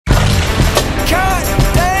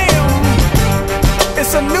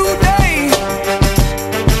It's a new day.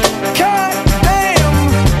 God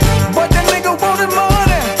damn. But that nigga wanted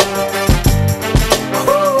money.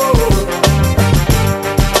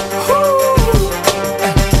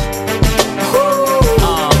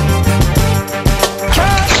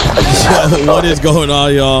 What is going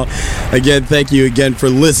on, y'all? Again, thank you again for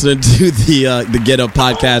listening to the Get Up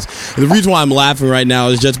podcast. The reason why I'm laughing right now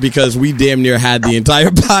is just because we damn near had the entire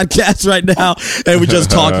podcast right now, and we're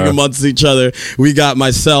just talking amongst each other. We got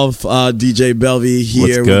myself, DJ Belvy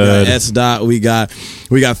here. We got S. Dot. We got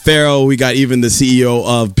Pharaoh. We got even the CEO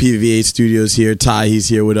of PVA Studios here, Ty. He's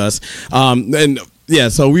here with us. And yeah,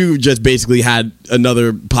 so we just basically had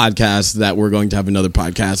another podcast that we're going to have another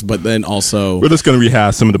podcast, but then also we're just going to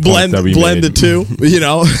rehash some of the points that we blend made. The two, you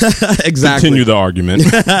know. Exactly. Continue the argument.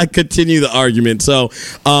 Continue the argument. So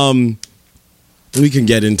we can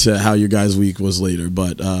get into how your guys' week was later,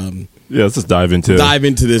 but yeah, let's just dive into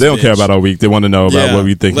this. They don't care about our week. They want to know about what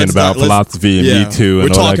we're thinking about philosophy and Me Too.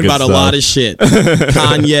 And we're all talking that about good a lot of shit.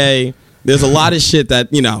 Kanye. There's a lot of shit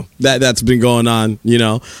that, you know, that's been going on, you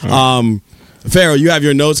know. Pharaoh, you have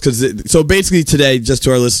your notes so basically today, just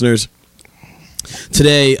to our listeners,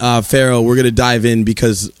 today, Pharaoh, we're gonna dive in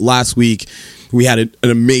because last week we had an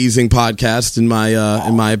amazing podcast in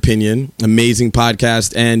my opinion, amazing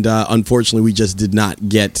podcast, and unfortunately we just did not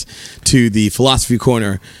get to the philosophy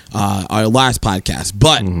corner, our last podcast,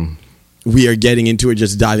 but we are getting into it,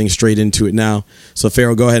 just diving straight into it now. So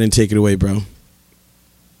Pharaoh, go ahead and take it away, bro.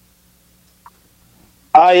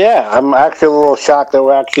 Yeah, I'm actually a little shocked that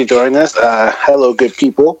we're actually doing this. Hello, good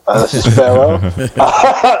people. This is Pharaoh.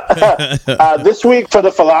 This week for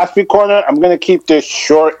the Philosophy Corner, I'm going to keep this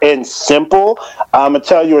short and simple. I'm going to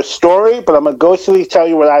tell you a story, but I'm going to ghostly tell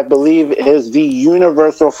you what I believe is the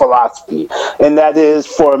universal philosophy, and that is,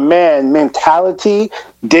 for a man, mentality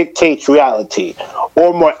dictates reality.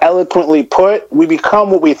 Or more eloquently put, we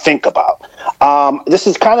become what we think about. This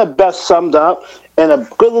is kind of best summed up in a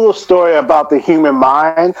good little story about the human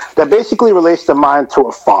mind that basically relates the mind to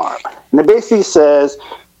a farm. And it basically says,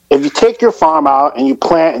 if you take your farm out and you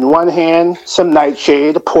plant in one hand some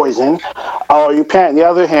nightshade, a poison, or you plant in the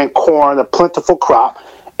other hand corn, a plentiful crop,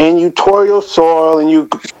 and you toil your soil and you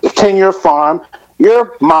tend your farm,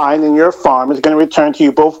 your mind and your farm is going to return to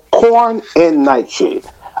you both corn and nightshade.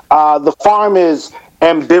 The farm is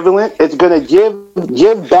ambivalent. It's going to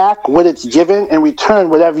give back what it's given and return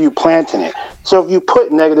whatever you plant in it. So if you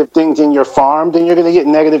put negative things in your farm, then you're going to get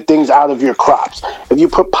negative things out of your crops. If you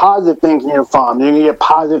put positive things in your farm, then you're going to get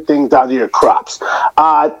positive things out of your crops.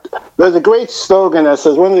 There's a great slogan that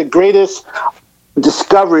says one of the greatest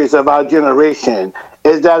discoveries of our generation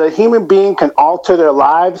is that a human being can alter their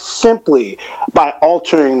lives simply by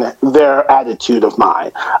altering their attitude of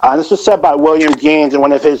mind. This was said by William James in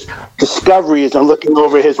one of his discoveries and looking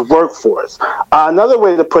over his workforce. Another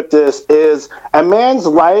way to put this is a man's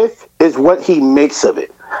life is what he makes of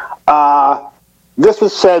it. This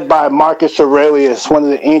was said by Marcus Aurelius, one of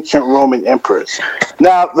the ancient Roman emperors.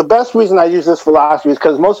 Now, the best reason I use this philosophy is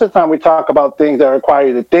because most of the time we talk about things that require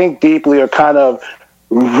you to think deeply or kind of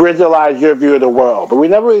visualize your view of the world, but we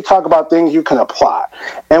never really talk about things you can apply.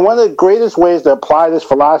 And one of the greatest ways to apply this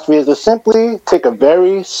philosophy is to simply take a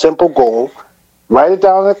very simple goal, write it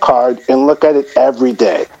down on a card, and look at it every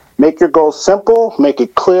day. Make your goal simple, make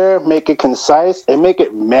it clear, make it concise, and make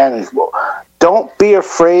it manageable. Don't be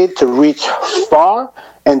afraid to reach far,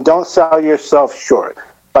 and don't sell yourself short.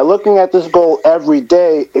 By looking at this goal every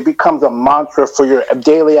day, it becomes a mantra for your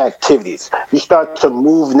daily activities. You start to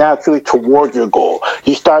move naturally toward your goal.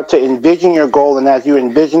 You start to envision your goal, and as you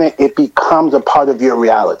envision it, it becomes a part of your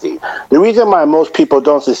reality. The reason why most people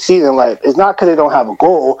don't succeed in life is not because they don't have a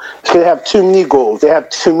goal, it's because they have too many goals, they have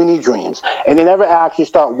too many dreams, and they never actually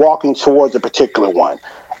start walking towards a particular one.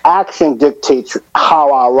 Action dictates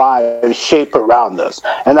how our lives shape around us,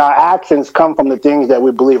 and our actions come from the things that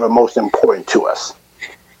we believe are most important to us.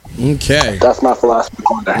 Okay, that's my philosophy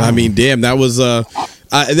on that. I mean, damn, that was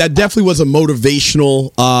that definitely was a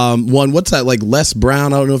motivational one. What's that, like Les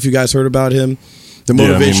Brown? I don't know if you guys heard about him. The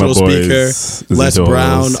motivational speaker, Les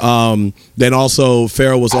Brown. Then also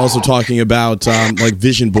Pharaoh was also talking about like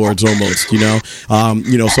vision boards almost. You know,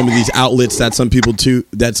 some of these outlets that some people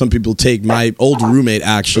take. My old roommate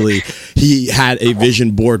actually, he had a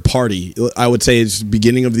vision board party. I would say it's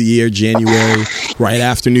beginning of the year, January, right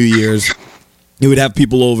after New Year's. He would have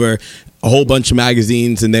people over, a whole bunch of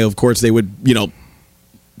magazines, and they would,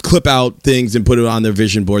 clip out things and put it on their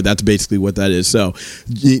vision board. That's basically what that is. So,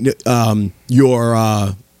 your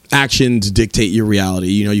actions dictate your reality.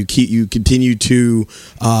 You continue to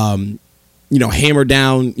hammer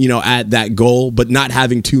down, at that goal, but not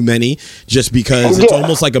having too many, just because it's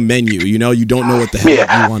almost like a menu. You don't know what the hell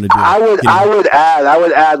you want to do. I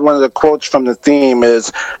would add one of the quotes from the theme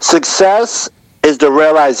is success is the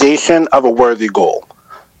realization of a worthy goal.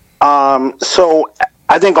 So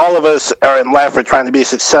I think all of us are in life are trying to be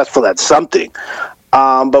successful at something.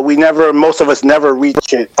 But most of us never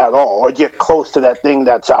reach it at all or get close to that thing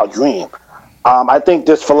that's our dream. I think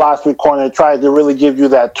this philosophy corner tried to really give you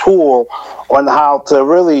that tool on how to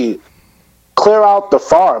really clear out the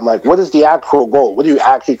farm. Like, what is the actual goal? What are you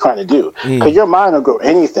actually trying to do? Because your mind will grow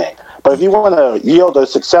anything. But if you want to yield a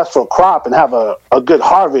successful crop and have a good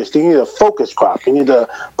harvest, you need a focused crop. You need to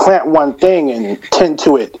plant one thing and tend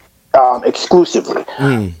to it exclusively.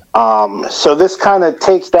 So this kind of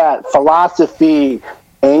takes that philosophy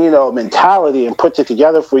and, mentality and puts it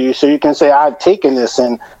together for you so you can say, I've taken this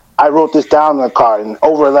and I wrote this down in the card, and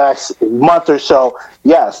over the last month or so,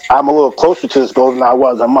 yes, I'm a little closer to this goal than I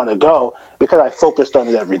was a month ago because I focused on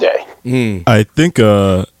it every day. I think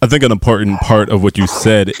an important part of what you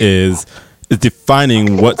said is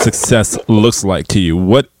defining what success looks like to you.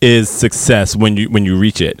 What is success when you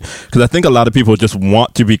reach it? Because I think a lot of people just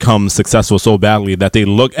want to become successful so badly that they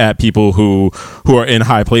look at people who are in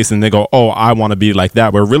high places and they go, oh, I want to be like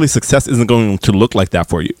that. Where really success isn't going to look like that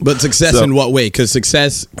for you. But success in what way? Because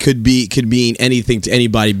success could mean anything to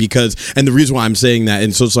anybody. And the reason why I'm saying that,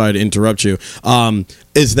 and so sorry to interrupt you,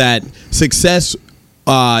 is that success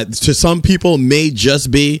to some people may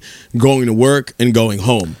just be going to work and going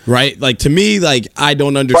home, right? Like, to me, like, I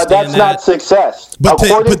don't understand. But that's not success. But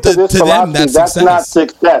according to this philosophy, that's not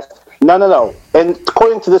success. No. And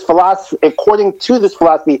according to this philosophy,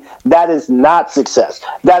 that is not success.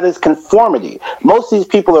 That is conformity. Most of these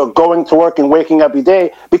people are going to work and waking up every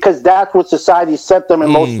day because that's what society set them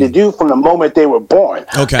and most to do from the moment they were born.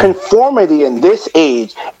 Okay. Conformity in this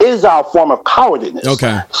age is our form of cowardliness.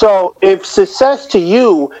 Okay. So if success to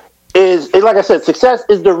you is, like I said, success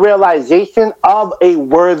is the realization of a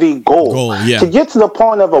worthy goal. To get to the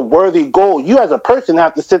point of a worthy goal, you as a person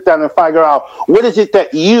have to sit down and figure out what is it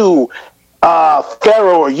that you,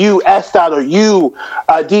 Pharaoh, or you, Estat, or you,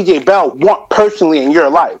 DJ Bell, want personally in your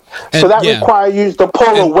life. So that requires you to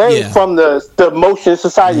pull away from the motion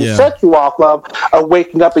society set you off of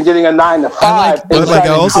waking up and getting a 9 to 5.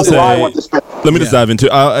 Let me just dive into,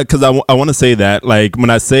 because I want to say that, like, when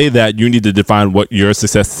I say that you need to define what your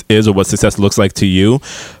success is or what success looks like to you,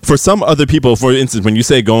 for some other people, for instance, when you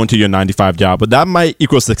say going to your 9-to-5 job, but that might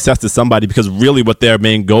equal success to somebody because really what their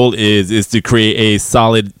main goal is to create a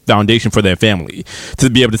solid foundation for their family, to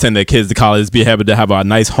be able to send their kids to college, be able to have a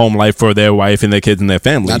nice home life for their wife and their kids and their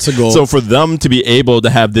family. That's a goal. So for them to be able to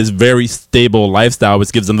have this very stable lifestyle,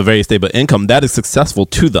 which gives them a very stable income, that is successful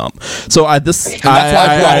to them. So this is why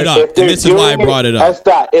I brought it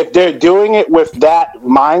up. If they're doing it with that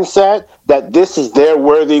mindset, that this is their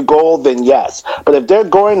worthy goal, then yes. But if they're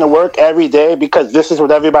going to work every day because this is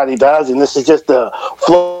what everybody does and this is just the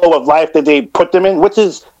flow of life that they put them in, which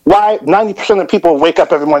is why 90% of people wake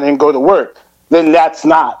up every morning and go to work, then that's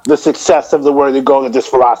not the success of the worthy goal of this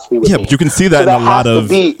philosophy. But you can see that in a lot of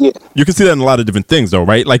you can see that in a lot of different things, though,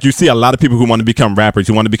 right? Like, you see a lot of people who want to become rappers,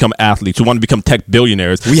 who want to become athletes, who want to become tech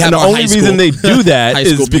billionaires. And the only reason they do that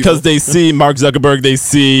is because they see Mark Zuckerberg, they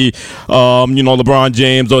see LeBron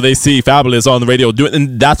James, or they see Fabulous on the radio do it,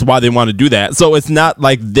 and that's why they want to do that. So it's not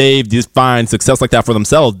like they've defined success like that for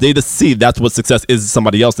themselves. They just see that's what success is to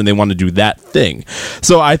somebody else, and they want to do that thing.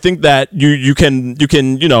 So I think that you can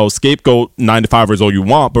scapegoat 9-to-5ers all you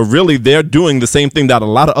want, but really they're doing the same thing that a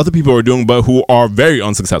lot of other people are doing, but who are very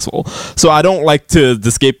unsuccessful. So I don't like to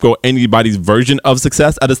scapegoat anybody's version of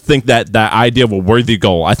success. I just think that idea of a worthy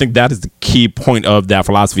goal, I think that is the key point of that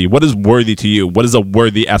philosophy. What is worthy to you? What is a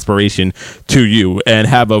worthy aspiration to you? And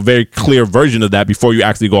have a very clear version of that before you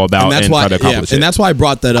actually go about and try to accomplish it. And that's why I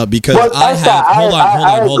brought that up, because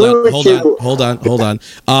hold on.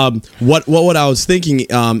 What I was thinking,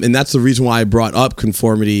 and that's the reason why I brought up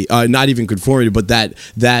conformity, not even conformity, but that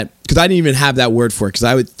because I didn't even have that word for it, because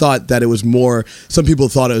I thought that it was more, some people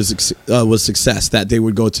thought it was success, that they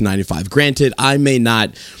would go to 95. Granted, I may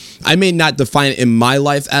not define it in my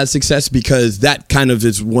life as success, because that kind of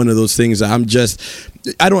is one of those things that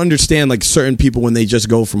I don't understand, like, certain people when they just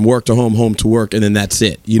go from work to home to work, and then that's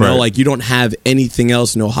it. Like, you don't have anything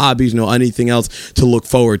else, no hobbies, no anything else to look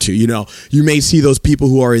forward to. You may see those people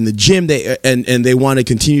who are in the gym, they want to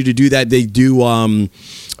continue to do that. They do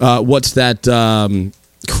what's that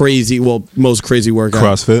most crazy workout?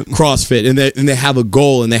 CrossFit, and they have a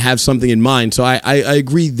goal and they have something in mind. So I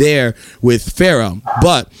agree there with Pharaoh,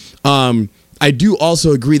 but I do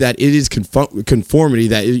also agree that it is conformity,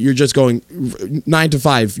 that you're just going 9 to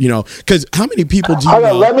 5, you know, because how many people do you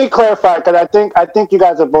know? Let me clarify, because I think you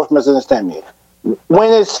guys are both misunderstanding me.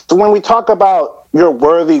 When we talk about your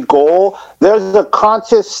worthy goal, there's a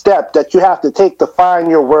conscious step that you have to take to find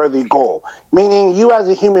your worthy goal. Meaning you as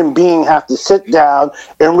a human being have to sit down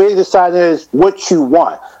and really decide what you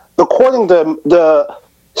want. According to the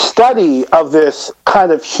study of this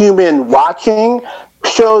kind of human watching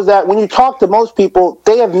shows that when you talk to most people,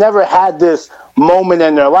 they have never had this moment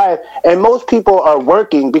in their life, and most people are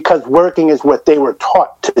working because working is what they were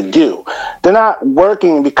taught to do. They're not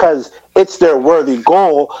working because it's their worthy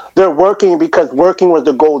goal. They're working because working was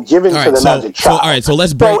the goal given to them as a child. So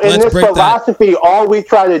let's break. So in this philosophy, all we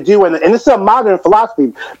try to do, and this is a modern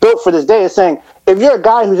philosophy built for this day, is saying, if you're a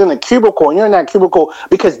guy who's in a cubicle and you're in that cubicle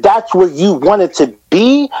because that's where you wanted to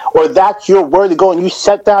be, or that's your worthy goal, and you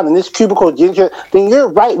sat down in this cubicle, then you're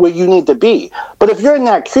right where you need to be. But if you're in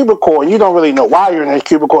that cubicle and you don't really know why you're in this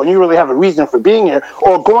cubicle and you really have a reason for being here,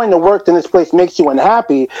 or going to work in this place makes you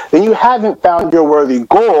unhappy, then you haven't found your worthy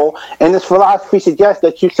goal. And this philosophy suggests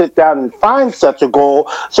that you sit down and find such a goal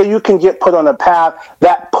so you can get put on a path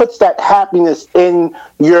that puts that happiness in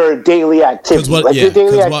your daily activity. What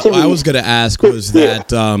I was going to ask was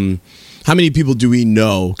that how many people do we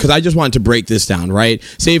know? Because I just wanted to break this down, right?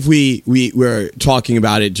 Say if we're talking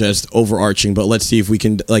about it just overarching, but let's see if we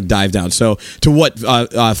can like dive down. So to what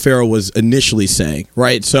Pharaoh was initially saying,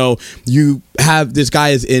 right? So you have this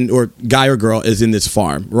guy or guy or girl is in this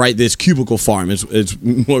farm, right? This cubicle farm is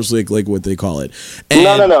mostly like what they call it.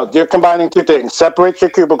 And no. You're combining two things. Separate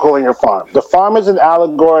your cubicle and your farm. The farm is an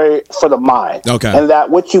allegory for the mind. Okay. And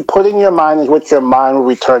that what you put in your mind is what your mind will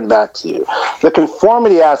return back to you. The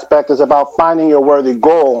conformity aspect is about finding your worthy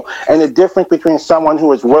goal, and the difference between someone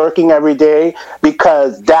who is working every day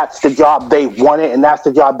because that's the job they wanted and that's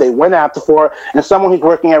the job they went after for, and someone who's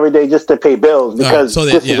working every day just to pay bills because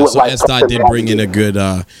this is what life did bring in a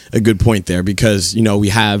good point there, because you know we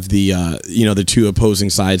have the the two opposing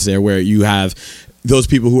sides there, where you have those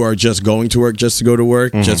people who are just going to work just to go to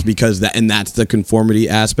work, just because that's the conformity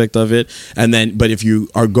aspect of it. And then, but if you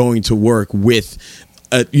are going to work with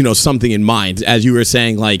something in mind, as you were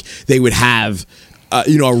saying, like they would have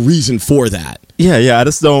a reason for that. Yeah. I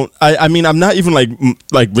just don't. I mean, I'm not even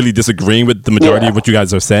like really disagreeing with the majority of what you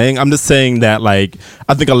guys are saying. I'm just saying that like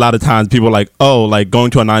I think a lot of times people are like, oh, like going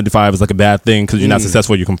to a 9 to 5 is like a bad thing because you're not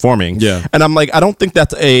successful, you're conforming. Yeah. And I'm like, I don't think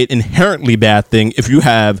that's a inherently bad thing if you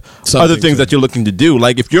have other things that you're looking to do.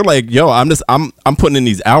 Like if you're like, yo, I'm putting in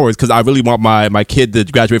these hours because I really want my kid to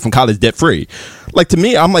graduate from college debt free. Like to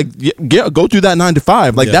me, I'm like, yeah, go do that 9 to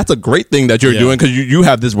 5. Like that's a great thing that you're doing because you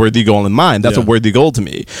have this worthy goal in mind. That's a worthy goal to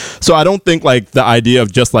me. So I don't think like the idea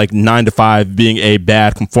of just like 9 to 5 being a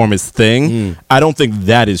bad conformist thing, I don't think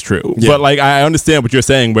that is true. But like I understand what you're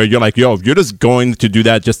saying, where you're like, yo, if you're just going to do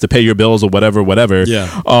that just to pay your bills or whatever,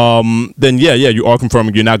 then you are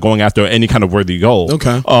conforming. You're not going after any kind of worthy goal.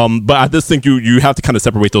 Okay. But I just think you have to kind of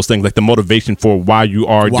separate those things, like the motivation for why you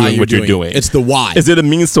are doing what you're doing. It's the why. Is it a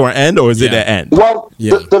means to an end, or is it an end? Well,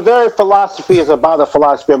 the very philosophy is about a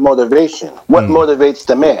philosophy of motivation. What motivates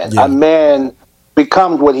the man? A man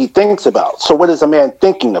becomes what he thinks about. So what is a man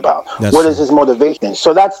thinking about? What is his motivation?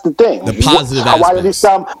 So that's the thing. The positive aspects.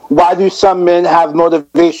 Why do some men have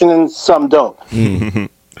motivation and some don't?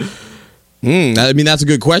 I mean, that's a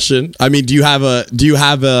good question. I mean, do we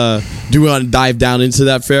want to dive down into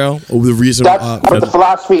that, Pharaoh? The reason the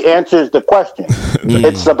philosophy answers the question.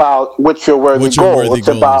 It's about what's your worthy goal. It's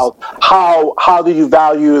about how do you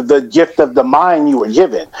value the gift of the mind you were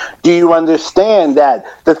given? Do you understand that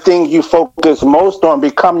the things you focus most on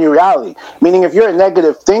become your reality? Meaning, if you're a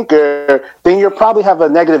negative thinker, then you probably have a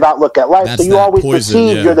negative outlook at life. So you always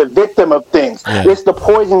perceive you're the victim of things. Yeah. It's the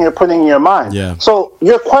poison you're putting in your mind. Yeah. So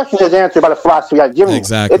your question is answered by the philosophy I've given you.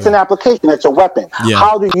 It's an application. It's a weapon. Yeah.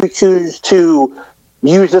 How do you choose to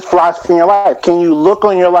use this philosophy in your life? Can you look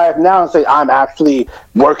on your life now and say, I'm actually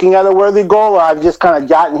working at a worthy goal, or I've just kind of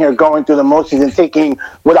gotten here going through the motions and taking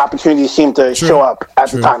what opportunities seem to show up at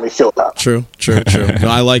the time it showed up? True. No,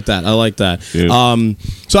 I like that. Yeah.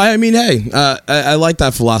 So, I mean, hey, I like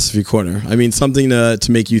that philosophy corner. I mean, something to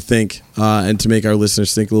make you think and to make our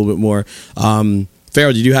listeners think a little bit more.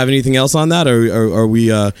 Pharaoh, did you have anything else on that, or are we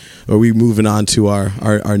moving on to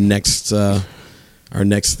our next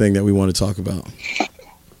thing that we want to talk about?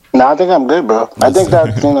 No, I think I'm good, bro. I think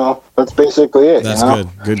that's basically it. That's good.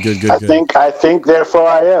 I think therefore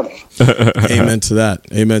I am. Amen to that.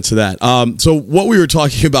 So what we were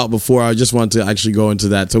talking about before, I just want to actually go into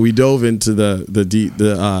that. So we dove into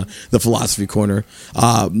the philosophy corner,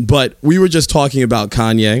 but we were just talking about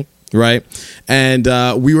Kanye right? And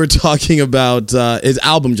we were talking about his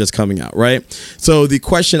album just coming out, right? So the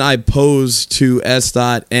question I posed to S.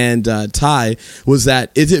 and Ty was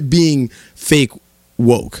that, is it being fake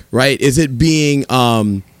woke, right? Is it being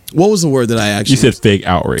what was the word that I actually... You said fake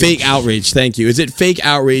outrage. Fake outrage, thank you. Is it fake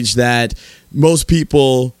outrage that most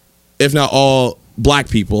people, if not all black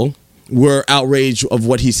people, were outraged of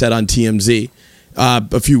what he said on TMZ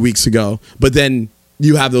a few weeks ago, but then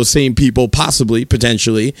you have those same people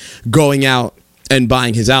potentially going out and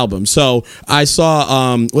buying his album. So I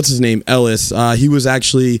saw what's his name, Ellis.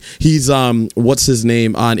 He's what's his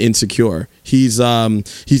name on Insecure. He's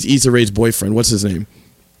Issa Rae's boyfriend. What's his name?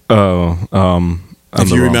 If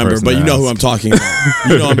you remember, but you know who I'm talking about.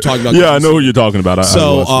 You know what I'm talking about. Yeah, I know who you're talking about.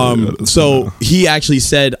 So he actually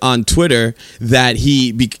said on Twitter that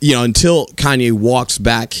until Kanye walks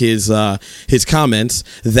back his comments,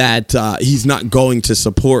 that he's not going to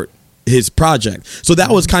support his project. So that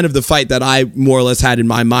was kind of the fight that I more or less had in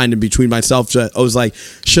my mind and between myself. I was like,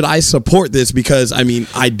 should I support this? Because I mean,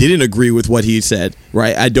 I didn't agree with what he said,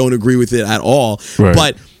 right? I don't agree with it at all. Right.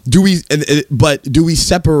 But do we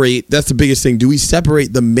separate? That's the biggest thing. Do we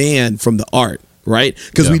separate the man from the art, right?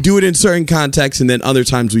 Because we do it in certain contexts and then other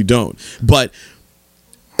times we don't. But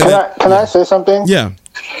can I say something? Yeah.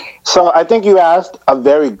 So I think you asked a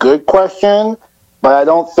very good question, but I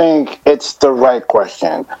don't think it's the right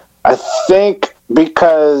question. I think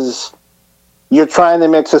because you're trying to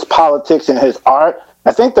mix his politics and his art,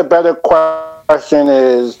 I think the better question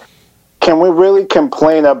is, can we really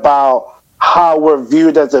complain about how we're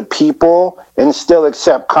viewed as a people and still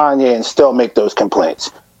accept Kanye and still make those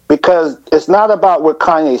complaints? Because it's not about what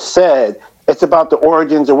Kanye said, it's about the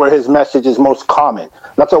origins of where his message is most common.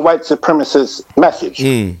 That's a white supremacist message.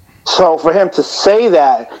 So for him to say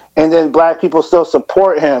that and then black people still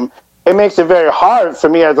support him, it makes it very hard for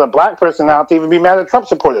me as a black person now to even be mad at Trump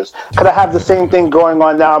supporters, because I have the same thing going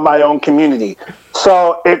on now in my own community.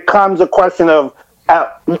 So it comes a question of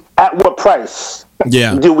at what price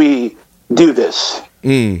do we do this?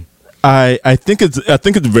 I think it's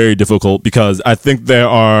very difficult, because I think there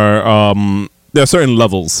are certain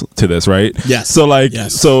levels to this, right? Yes. So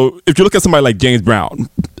so if you look at somebody like James Brown,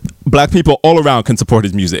 black people all around can support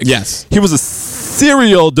his music. Yes. He was a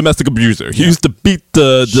serial domestic abuser. He used to beat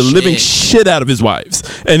the living shit out of his wives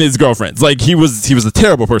and his girlfriends. Like, he was a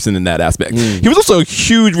terrible person in that aspect. He was also a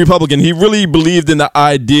huge Republican. He really believed in the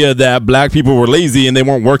idea that black people were lazy and they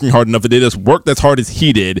weren't working hard enough. If they just worked as hard as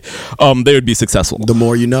he did, they would be successful. The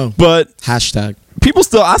more you know. But hashtag.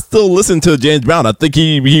 I still listen to James Brown. I think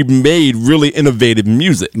he made really innovative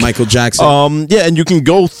music. Michael Jackson. And you can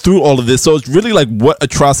go through all of this. So it's really like, what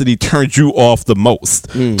atrocity turns you off the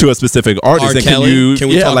most to a specific artist? R. Kelly? Can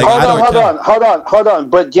we talk about hold on.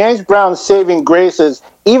 But James Brown's saving grace is,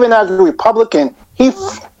 even as a Republican, he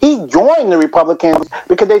joined the Republicans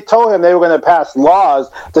because they told him they were going to pass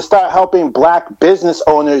laws to start helping black business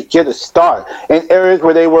owners get a start in areas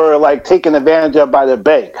where they were like taken advantage of by the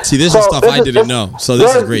bank. See, this is stuff I didn't know. So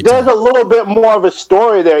this is great. There's a little bit more of a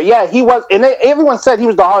story there. Yeah, he was, and everyone said he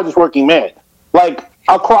was the hardest working man. Like,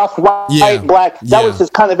 across white, black, that was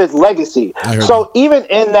his kind of his legacy. So even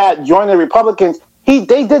in that joining the Republicans, they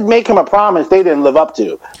did make him a promise they didn't live up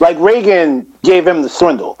to. Like, Reagan gave him the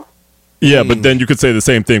swindle. Yeah, but then you could say the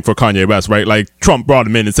same thing for Kanye West, right? Like, Trump brought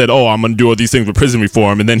him in and said, "Oh, I'm going to do all these things with prison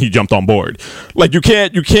reform," and then he jumped on board. Like, you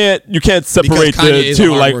can't separate the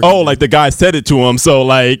two. Like, like the guy said it to him, so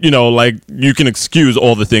like, you can excuse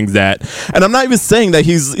all the things that. And I'm not even saying that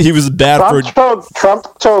he was bad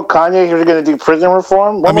Trump told Kanye he was going to do prison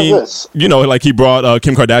reform. What was this? Like, he brought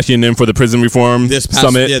Kim Kardashian in for the prison reform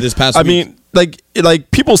summit. Yeah, this past week. I mean,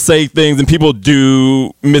 like people say things and people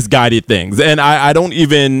do misguided things, and I don't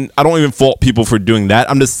even fault people for doing that.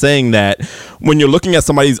 I'm just saying that when you're looking at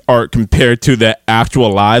somebody's art compared to their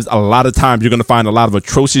actual lives, a lot of times you're going to find a lot of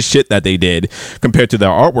atrocious shit that they did compared to their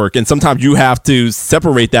artwork, and sometimes you have to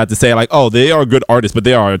separate that to say, like, oh, they are a good artist, but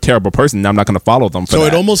they are a terrible person, and I'm not going to follow them for that. So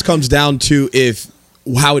it almost comes down to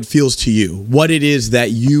how it feels to you, what it is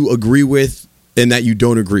that you agree with and that you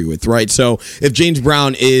don't agree with, right? So if James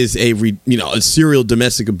Brown is a serial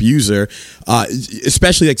domestic abuser,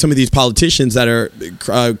 especially like some of these politicians that are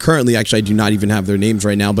currently, actually I do not even have their names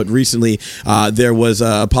right now, but recently there was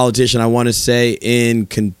a politician, I want to say in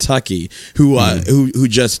Kentucky, who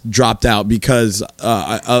just dropped out because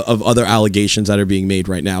of other allegations that are being made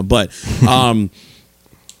right now. But kind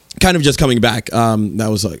of just coming back, that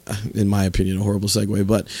was, like, in my opinion, a horrible segue,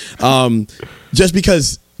 but just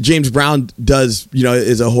because James Brown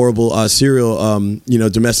is a horrible serial,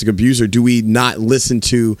 domestic abuser, do we not listen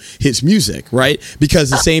to his music, right? Because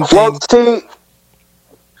the same thing.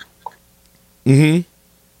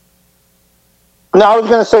 No, I was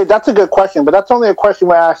going to say that's a good question, but that's only a question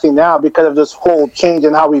we're asking now because of this whole change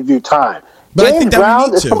in how we view time. But I think that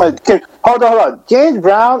we need to. Hold on. James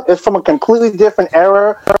Brown is from a completely different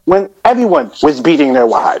era when everyone was beating their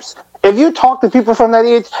wives. If you talk to people from that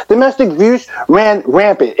age, domestic abuse ran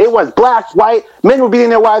rampant. It was black, white, men were beating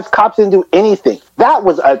their wives, cops didn't do anything. That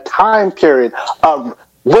was a time period of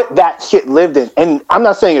what that shit lived in. And I'm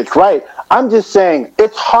not saying it's right. I'm just saying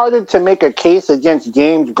it's harder to make a case against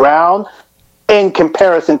James Brown in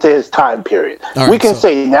comparison to his time period. Right, we can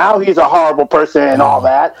say now he's a horrible person and all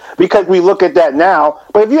that because we look at that now.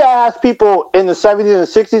 But if you ask people in the 70s and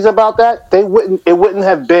 60s about that, it wouldn't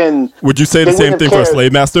have been. Would you say the same thing for a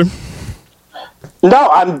slave master?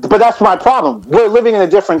 No, but that's my problem. We're living in a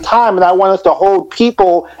different time, and I want us to hold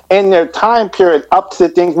people in their time period up to the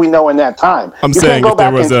things we know in that time. I'm saying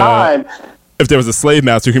if there was a slave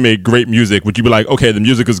master who made great music, would you be like, okay, the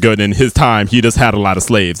music was good, in his time, he just had a lot of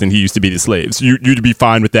slaves, and he used to be the slaves. You'd be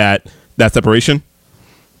fine with that separation?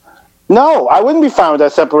 No, I wouldn't be fine with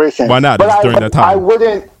that separation. Why not? During that time. I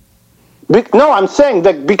wouldn't. No, I'm saying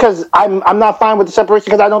that because I'm not fine with the separation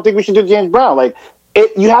because I don't think we should do James Brown. Like,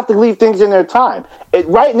 you have to leave things in their time.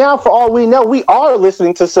 Right now, for all we know, we are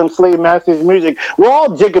listening to some slave masters music. We're all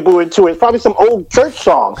jigabooing to it. It's probably some old church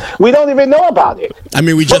song. We don't even know about it. I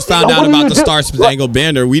mean, we just found out about the Star Spangled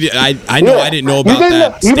Banner. I didn't know about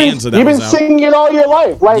that stanza. You've been singing it all your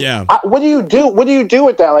life. Like, what do you do? What do you do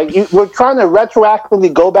with that? Like, we're trying to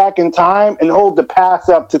retroactively go back in time and hold the past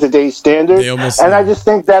up to today's standards. And I just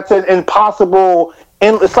think that's an impossible.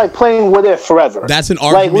 And it's like playing What If forever. That's an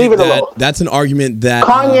argument. Like, leave it alone. That's an argument that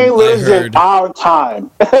Kanye lives in our time.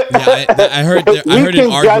 I heard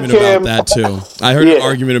an argument about that too. I heard an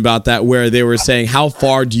argument about that where they were saying, how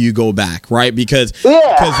far do you go back, right? Because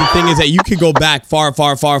the thing is that you could go back far,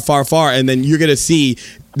 and then you're gonna see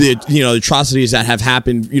the atrocities that have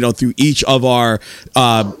happened through each of our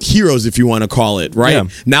heroes, if you want to call it,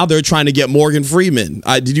 right? Now they're trying to get Morgan Freeman.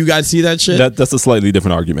 Did you guys see that shit? That's a slightly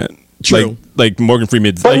different argument. True. Like Morgan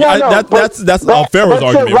Freeman. That's Pharaoh's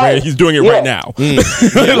argument, right? He's doing it right now. No,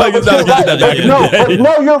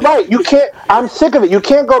 you're right. You can't. I'm sick of it. You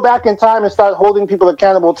can't go back in time and start holding people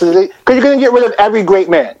accountable to the because you're going to get rid of every great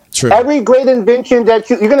man. True. Every great invention that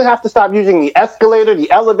you're going to have to stop using the escalator,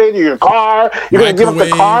 the elevator, your car. You're going to give up the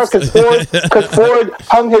car because Ford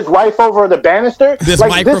hung his wife over the banister. This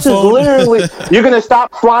is literally. You're going to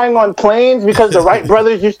stop flying on planes because the Wright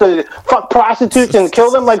brothers used to fuck prostitutes and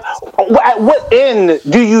kill them. Like, at what end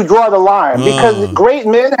do you draw the line? Because great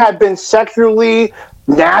men have been sexually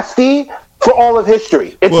nasty for all of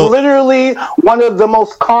history. It's literally one of the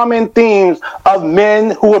most common themes of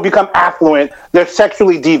men who have become affluent. They're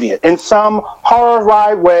sexually deviant. In some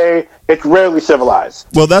horrified way, it's rarely civilized.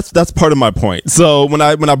 Well, that's part of my point. So when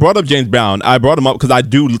I brought up James Brown, I brought him up because I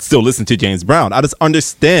do still listen to James Brown. I just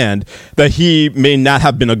understand that he may not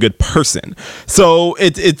have been a good person. So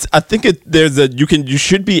you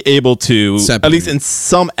should be able to separate, at least in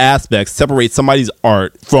some aspects, separate somebody's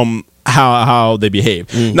art from how they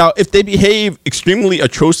behave. Now, if they behave extremely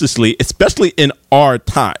atrociously, especially in our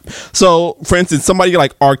time. So, for instance, somebody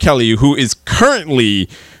like R. Kelly, who is currently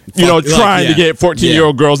trying to get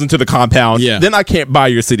 14-year-old girls into the compound, then I can't buy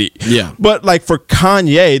your CD. But like for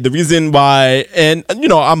Kanye, the reason why, and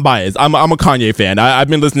I'm biased. I'm a Kanye fan. I've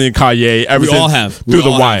been listening to Kanye ever since Through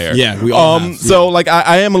the Wire. Yeah, we all have. So like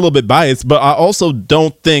I am a little bit biased, but I also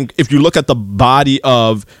don't think if you look at the body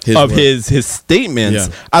of his statements,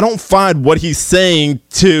 I don't find what he's saying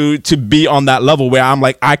to be on that level where I'm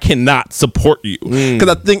like, I cannot support you. Because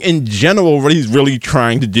I think in general, what he's really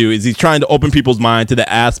trying to do is he's trying to open people's mind to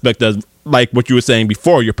the aspect of, like what you were saying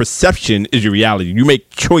before, your perception is your reality. You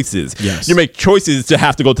make choices. Yes. You make choices to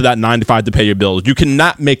have to go to that 9 to 5 to pay your bills. You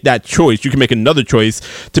cannot make that choice. You can make another choice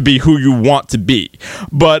to be who you want to be.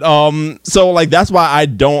 But so like that's why I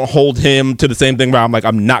don't hold him to the same thing where I'm like,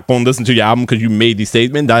 I'm not going to listen to your album because you made these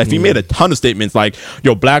statements. Now, if he made a ton of statements like,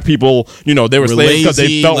 black people, they were slaves because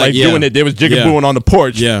they felt like doing it. They was jigabooing on the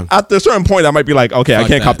porch. At a certain point, I might be like, okay, I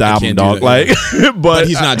can't cop the album, dog. But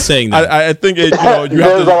he's not saying that. I think you have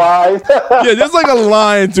to. Yeah, there's like a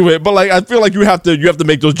line to it, but like I feel like you have to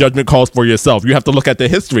make those judgment calls for yourself. You have to look at the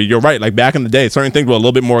history. You're right. Like back in the day, certain things were a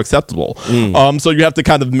little bit more acceptable. So you have to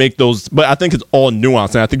kind of make those. But I think it's all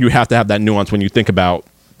nuance, and I think you have to have that nuance when you think about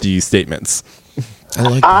these statements.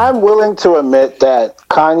 I'm willing to admit that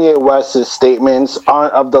Kanye West's statements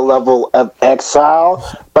aren't of the level of exile,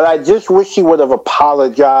 but I just wish he would have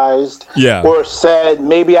apologized or said,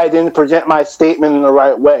 maybe I didn't present my statement in the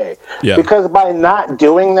right way. Because by not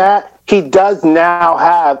doing that, he does now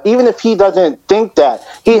have, even if he doesn't think that,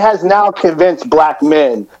 he has now convinced black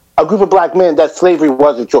men a group of black men that slavery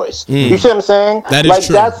was a choice. You see what I'm saying? That is like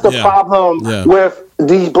true. That's the problem with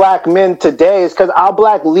these black men today, is because our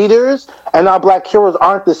black leaders and our black heroes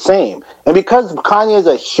aren't the same. And because Kanye is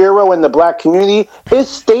a hero in the black community, his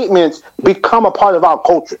statements become a part of our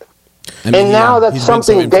culture. I mean, and now that's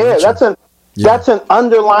something there. That's an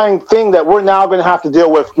underlying thing that we're now going to have to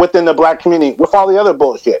deal with within the black community with all the other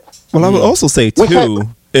bullshit. Well, I would also say too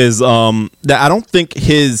is that I don't think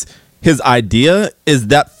his idea is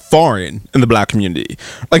that foreign in the black community.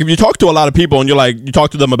 Like if you talk to a lot of people and you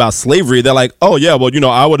talk to them about slavery, they're like, oh yeah, well,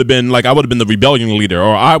 I would have been the rebellion leader,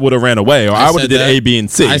 or I would have ran away, or I would have did A, B,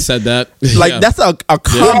 and C. I said that. Like that's a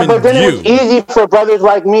common but then view. It was easy for brothers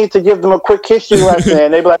like me to give them a quick history lesson,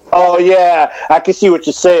 and they'd be like, oh yeah, I can see what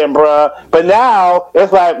you're saying, bruh. But now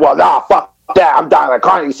it's like, well, nah, fuck that, I'm dying like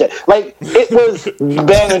Kanye said. Like, it was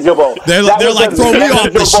manageable. They're like, throw me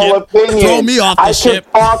off the ship. Throw me off the ship.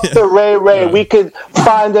 I could talk to Ray Ray. We could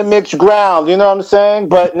find a mixed ground. You know what I'm saying?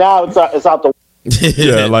 But now it's out the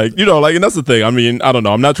yeah, and that's the thing. I mean, I don't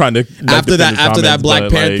know. I'm not trying to. After that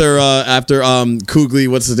Black Panther, after Coogly,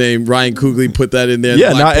 what's his name? Ryan Coogly put that in there.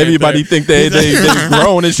 Yeah, now everybody think they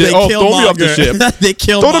grown and shit. Throw me off the ship. They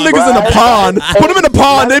kill. Throw them niggas in the pond. Put them in the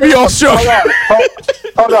pond. They be all shook.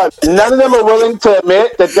 Hold on. None of them are willing to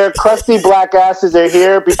admit that their crusty black asses are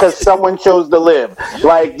here because someone chose to live.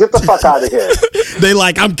 Like, get the fuck out of here. They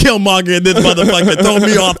like, I'm Killmonger and this motherfucker. Throw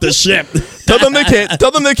me off the ship. Tell them they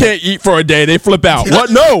can't eat for a day. They flip out. What?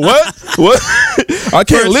 No. What? I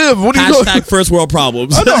can't live. What are you doing? First world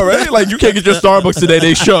problems. I know, right? Like, you can't get your Starbucks today.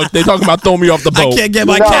 They shook. They talking about throwing me off the boat. I can't get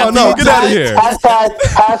my cat. No, get out of here.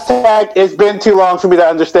 Hashtag it's been too long for me to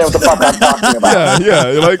understand what the fuck I'm talking about.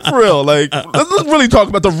 Yeah, like for real. Like, let's really talk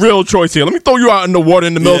about the real choice here. Let me throw you out in the water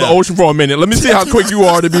in the middle of the ocean for a minute. Let me see how quick you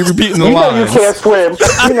are to be repeating the lines. You can't swim.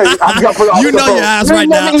 You know your ass right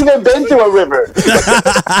now. You've never even been to a river.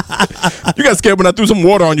 You got scared when I threw some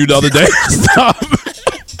water on you the other day. Stop.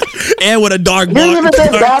 And with a dark You ain't even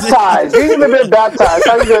been baptized.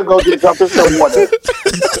 How you gonna go jump in some water?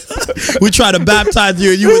 We tried to baptize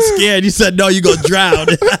you and you were scared. You said no, you gonna drown.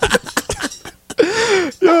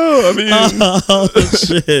 I mean, oh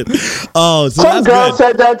shit! Oh, so some girl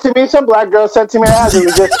said that to me. Some black girl said to me, "I was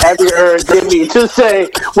just every urge in me to say,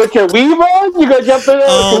 with your weave on, you gonna jump in there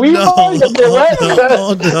with your weave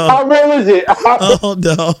on? How real is it? Oh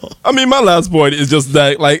no! I mean, my last point is just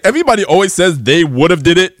that, like, everybody always says they would have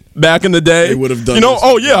did it back in the day. They would have done.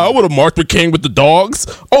 Oh yeah, I would have marched with King with the dogs.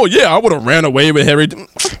 Oh yeah, I would have ran away with Harry.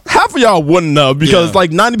 Half of y'all wouldn't have, because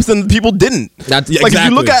like 90% of the people didn't. That's like, if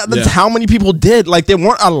you look at how many people did, like, there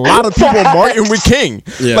weren't a lot of people marching with King.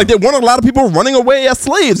 Yeah. Like, there weren't a lot of people running away as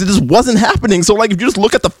slaves. It just wasn't happening. So, like, if you just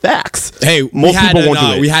look at the facts, hey, most people won't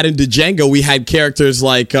do it. We had in Django, we had characters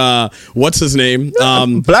like what's his name?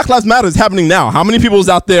 Black Lives Matter is happening now. How many people is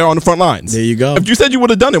out there on the front lines? There you go. If you said you would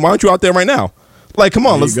have done it, why aren't you out there right now? Like, come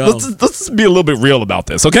on, let's be a little bit real about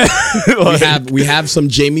this, okay? we have some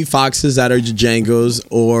Jamie Foxxes that are Django's,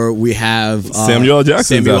 or we have Samuel L.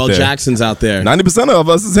 Jackson's out there. 90% of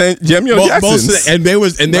us is Samuel Jackson's. And they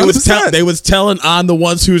was telling on the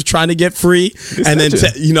ones who was trying to get free, and then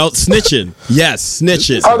snitching. Yes,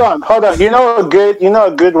 snitching. Hold on. You know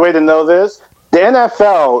a good way to know this? The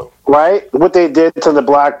NFL, right? What they did to the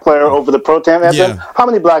black player over the pro tem anthem. Yeah. How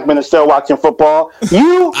many black men are still watching football?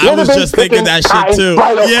 I was just thinking that shit too.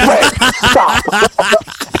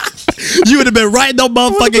 You would have been right in those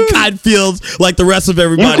motherfucking cotton fields like the rest of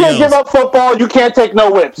everybody else. You can't give up football. You can't take no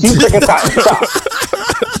whips. You freaking cotton. Stop.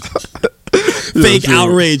 Fake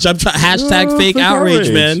outrage. Hashtag fake outrage,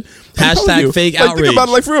 man. Hashtag fake outrage. Think about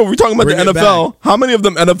it, like, for real. We're talking about the NFL. How many of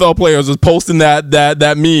them NFL players is posting that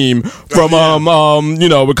meme from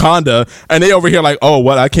Wakanda, and they over here like, oh,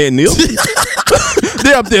 what? I can't kneel.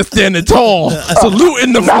 They up there standing tall,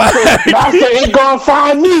 saluting the flag. Master ain't gonna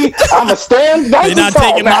find me. I'ma stand. They're not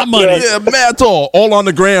taking my money. Yeah, mad tall, all on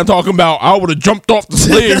the ground talking about I would have jumped off the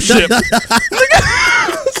slave ship.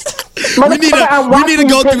 We need to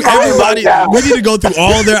go through everybody. We need to go through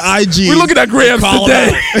all their IGs. We're looking at Grams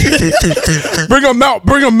today. Bring them out.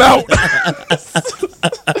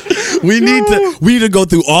 We need to go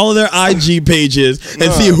through all of their IG pages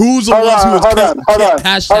and see who's the ones who was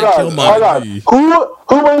hashtag Killmonger.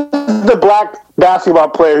 Who was the black basketball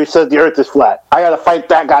player who said the earth is flat? I gotta fight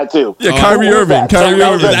that guy too. Yeah, Kyrie Irving.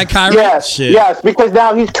 That Kyrie? Yes, because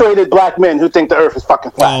now he's created black men who think the earth is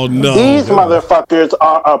fucking flat. Oh no, these motherfuckers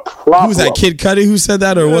are a problem. Who's that, Kid Cudi who said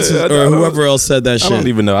that, or whoever else said that shit? I don't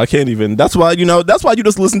even know. I can't even. That's why you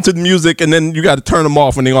just listen to the music and then you got to turn them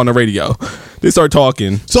off when they're on the radio. They start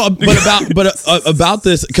talking. So, about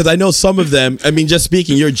this, because I know some of them. I mean, just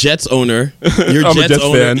speaking, you're a Jets owner. You're I'm a Jets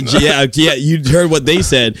fan. Yeah. You heard what they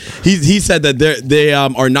said. He said that they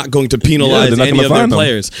are not going to penalize any of their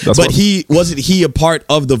players. But wasn't he a part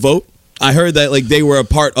of the vote? I heard that they were a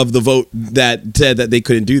part of the vote that said that they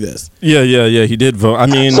couldn't do this. Yeah. He did vote. I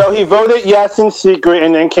mean, so he voted yes in secret,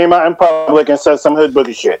 and then came out in public and said some hood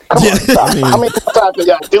boogie shit. Come on, stop. How many times did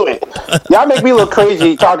y'all do it? Y'all make me look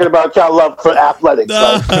crazy talking about y'all love for athletics.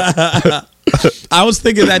 I was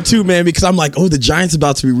thinking that too, man, because I'm like, the Giants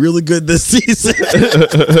about to be really good this season.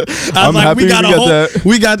 I'm like, happy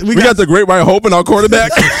we got the great Ryan Hope in our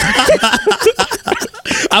quarterback.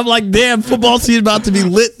 I'm like, damn, football season about to be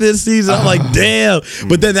lit this season. I'm like, damn.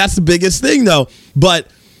 But then that's the biggest thing, though. But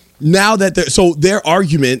now that their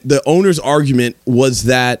argument, the owner's argument was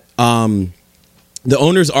that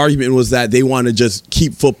they want to just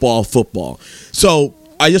keep football. So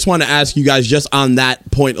I just want to ask you guys, just on that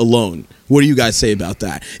point alone, what do you guys say about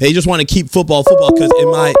that? They just want to keep football because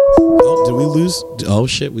did we lose? Oh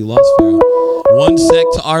shit, we lost Pharaoh. 1 sec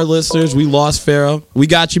to our listeners, we lost Pharaoh. We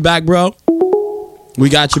got you back, bro. We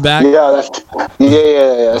got you back. Yeah,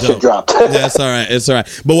 that shit dropped. Yeah, it's all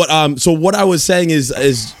right. But what I was saying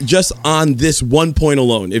is just on this one point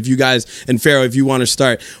alone. If you guys and Pharaoh, if you want to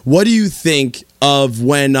start, what do you think of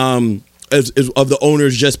when of the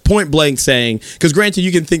owners just point blank saying? Because granted,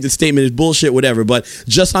 you can think the statement is bullshit, whatever, but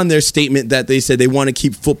just on their statement that they said they want to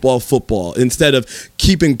keep football instead of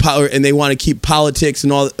keeping power, and they want to keep politics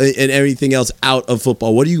and all and everything else out of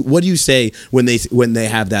football. What do you say when they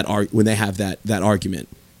have that argument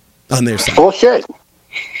on their side? Bullshit.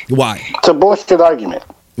 Why? It's a bullshit argument.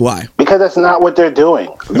 Why? Because that's not what they're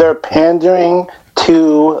doing. They're pandering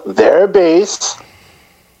to their base.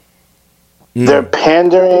 They're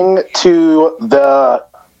pandering to the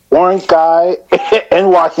orange guy in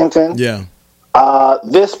Washington. Yeah.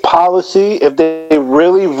 This policy, if they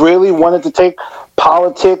really, really wanted to take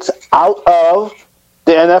politics out of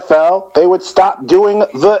the NFL, they would stop doing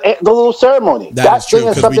the little ceremony. That is true,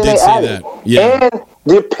 because we did say that. Yeah. And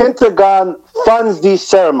the Pentagon funds these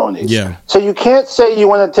ceremonies. Yeah. So you can't say you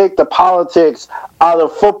want to take the politics out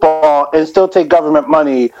of football and still take government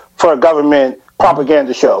money for a government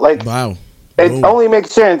propaganda show. Wow. It only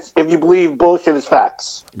makes sense if you believe bullshit is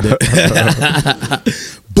facts.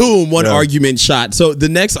 Boom, one argument shot. So the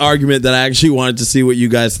next argument that I actually wanted to see what you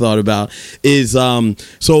guys thought about is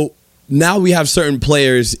so now we have certain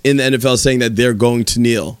players in the NFL saying that they're going to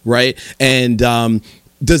kneel, right? And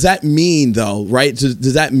does that mean, though, right?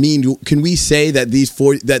 Does that mean, can we say that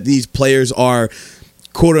these players are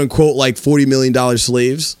quote unquote like $40 million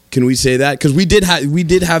slaves? Can we say that? Because we did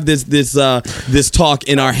have this talk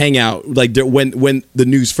in our hangout, like when the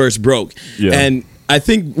news first broke, and I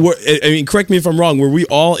think correct me if I'm wrong. Were we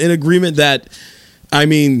all in agreement that? I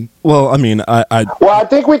think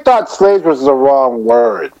we thought slaves was the wrong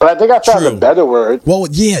word, but I think I found a better word. Well,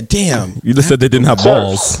 yeah, damn. You just said they didn't have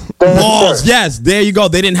balls. Balls, yes. There you go.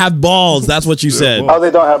 They didn't have balls. That's what you said. Oh,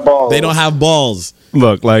 they don't have balls. They don't have balls.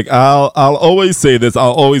 Look, I'll always say this.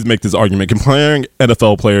 I'll always make this argument. Comparing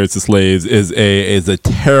NFL players to slaves is a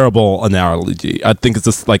terrible analogy. I think it's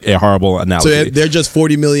just like a horrible analogy. So they're just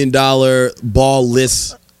 $40 million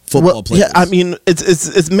ball-less football players. Yeah, I mean,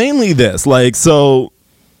 it's mainly this. So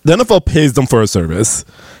the NFL pays them for a service,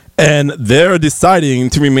 and they're deciding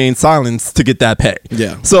to remain silent to get that pay.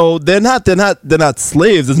 Yeah. So they're not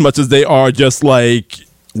slaves as much as they are just like.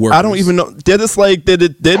 Workers. I don't even know. They're just like they may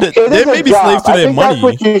be slaves to their money. That's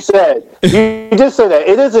what you said. You just said that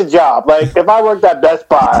it is a job. Like if I worked at Best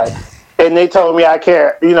Buy and they told me I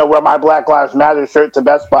can't, wear my Black Lives Matter shirt to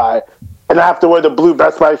Best Buy, and I have to wear the blue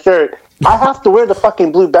Best Buy shirt, I have to wear the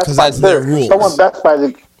fucking blue Best Buy shirt. I want Best Buy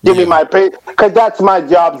to give me my pay because that's my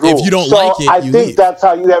job rule. If you don't like it, I think that's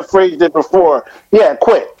how you have phrased it before. Yeah,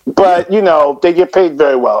 quit. But they get paid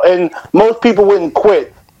very well, and most people wouldn't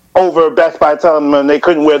quit over Best Buy telling them they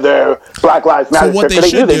couldn't wear their Black Lives Matter. So what they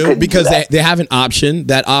should do, because they have an option.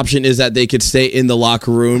 That option is that they could stay in the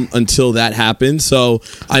locker room until that happens. So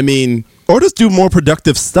or just do more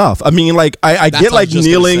productive stuff. I get like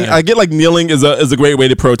kneeling. I get like kneeling is a great way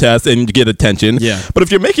to protest and get attention. Yeah. But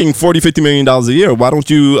if you're making $40-50 million a year, why don't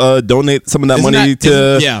you donate some of that money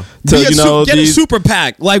to get a super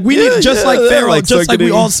PAC? Like we need like Pharaoh, just like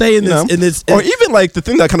we all say in this. Or even like the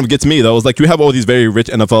thing that kind of gets me though is like you have all these very rich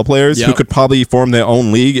NFL players who could probably form their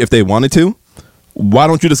own league if they wanted to. Why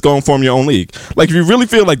don't you just go and form your own league? Like, if you really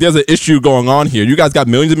feel like there's an issue going on here, you guys got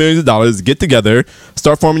millions and millions of dollars, get together,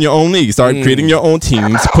 start forming your own league, start creating your own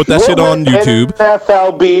teams, put that shit on YouTube.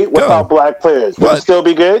 NFL be without black players. Would it still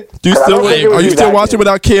be good? Are you still watching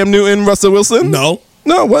without Cam Newton, Russell Wilson? No.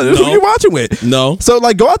 No, who are you watching with? No. So,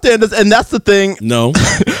 like, go out there, and that's the thing. No.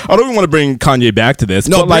 I don't even want to bring Kanye back to this.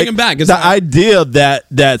 No, but, bring him back. It's the idea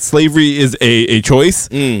that slavery is a choice.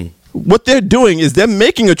 What they're doing is they're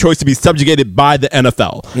making a choice to be subjugated by the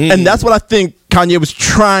NFL. And that's what I think Kanye was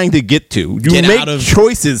trying to get to. You make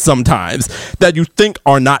choices sometimes that you think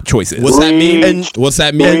are not choices. What's that mean? And what's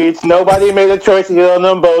that mean? Nobody made a choice to get on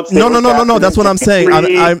them boats. No. That's what I'm saying.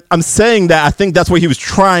 I'm saying that I think that's what he was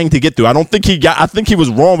trying to get to. I think he was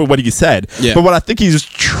wrong with what he said. Yeah. But what I think he's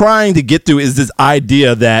trying to get to is this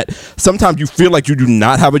idea that sometimes you feel like you do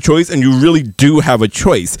not have a choice, and you really do have a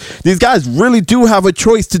choice. These guys really do have a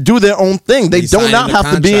choice to do their own thing. They do not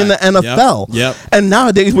have to be in the NFL. Yep. And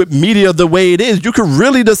nowadays with media the way it is, you can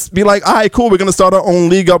really just be like, all right, cool, we're going to start our own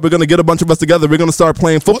league up. We're going to get a bunch of us together. We're going to start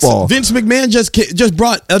playing football. Vince McMahon just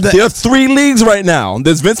brought... there are 3 leagues right now.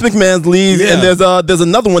 There's Vince McMahon's league, and there's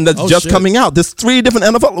another one that's coming out. There's 3 different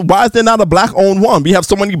NFL. Why is there not a black-owned one? We have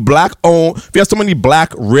so many black-owned... We have so many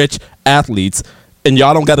black, rich athletes, and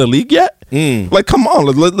y'all don't got a league yet? Like, come on.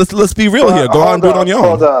 Let's be real here. Go out and do it on your own.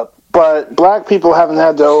 Hold up. But black people haven't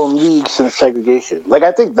had their own league since segregation. Like,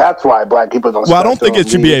 I think that's why black people don't. Well, I don't think it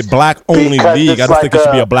should be a black-only league. I just think it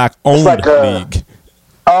should be a black-owned league.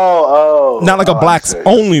 Not like a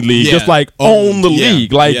blacks-only league. Yeah. Just like own the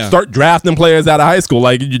league. Like, start drafting players out of high school.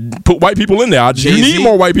 Like, you put white people in there. You need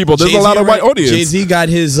more white people. There's a lot of white audience. Jay-Z got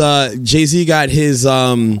his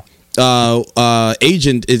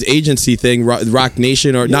agency thing, Rock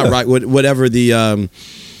Nation, or not Rock, whatever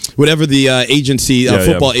the agency,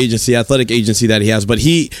 football agency, athletic agency that he has, but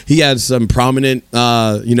he has some prominent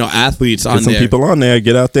athletes on there. Some people on there.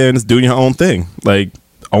 Get out there and just do your own thing, like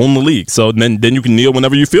own the league. So then you can kneel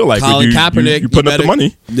whenever you feel like. Colin Kaepernick, you put up the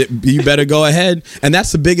money. You better go ahead, and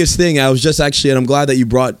that's the biggest thing. I was just and I'm glad that you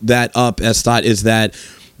brought that up, Estat, is that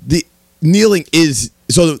the kneeling is.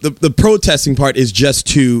 So the protesting part is just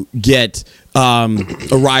to get a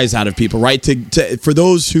rise out of people, right? For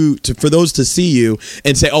those to see you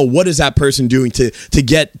and say, oh, what is that person doing to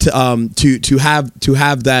get to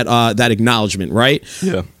have that acknowledgement, right?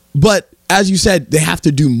 Yeah. But as you said, they have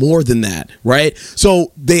to do more than that, right?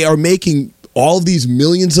 So they are making all these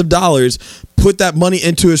millions of dollars, put that money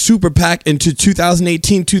into a super PAC into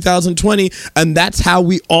 2018, 2020, and that's how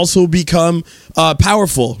we also become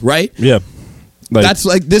powerful, right? Yeah. That's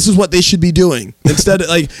like, this is what they should be doing instead of,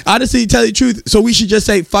 like, honestly, tell you the truth. So we should just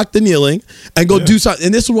say fuck the kneeling and go do something.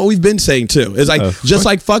 And this is what we've been saying too. Is like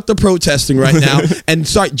like fuck the protesting right now and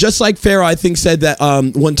start, just like Farrah, I think, said that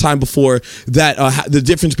one time before, that the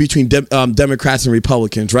difference between Democrats and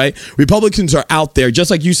Republicans, right? Republicans are out there,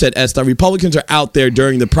 just like you said, Esther. Republicans are out there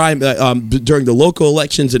during the during the local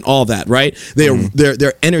elections and all that, right?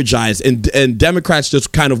 They're energized, and Democrats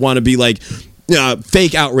just kind of want to be like,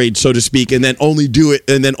 fake outrage, so to speak, and then only do it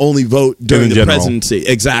and then only vote during the presidency.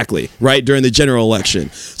 Exactly, right? During the general election.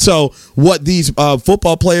 So what these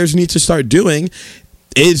football players need to start doing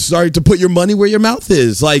is starting to put your money where your mouth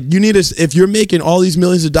is. Like, you need to, if you're making all these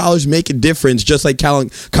millions of dollars, make a difference, just like Colin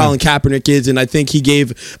Kaepernick is. And I think he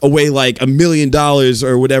gave away like $1 million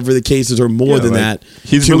or whatever the case is, or more than that.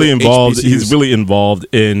 He's really involved. HBCUs. He's really involved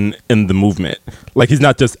in the movement. Like, he's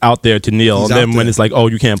not just out there to kneel. And then when it's like, oh,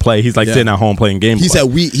 you can't play, he's like sitting at home playing games. He's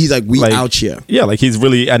like we out here. Yeah, like he's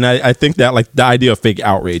really, and I think that, like, the idea of fake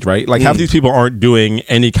outrage, right? Like, half these people aren't doing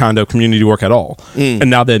any kind of community work at all, and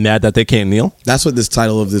now they're mad that they can't kneel. That's what this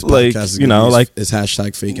title of this podcast is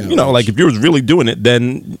hashtag fake outrage. Like, if you was really doing it,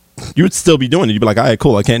 then you would still be doing it. You'd be like, all right,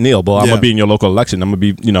 cool, I can't kneel, but I'm gonna be in your local election. I'm gonna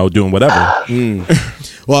be, doing whatever.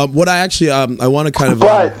 Well, what I actually I want to kind of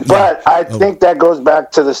but I think that goes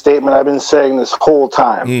back to the statement I've been saying this whole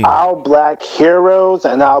time. Our black heroes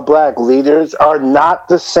and our black leaders are not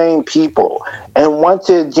the same people, and once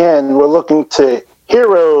again we're looking to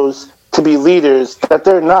heroes to be leaders that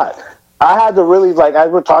they're not. I had to really, like,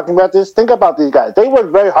 as we're talking about this, think about these guys. They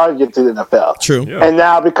worked very hard to get to the NFL. True. Yeah. And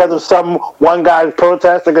now, because of one guy's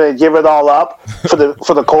protest, they're going to give it all up for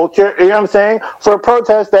the culture. You know what I'm saying? For a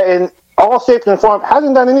protest that, in all shapes and forms,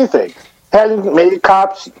 hasn't done anything. Hasn't made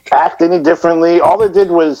cops act any differently. All it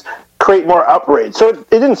did was create more outrage. So it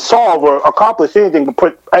didn't solve or accomplish anything to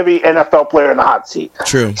put every NFL player in the hot seat.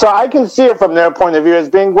 True. So I can see it from their point of view as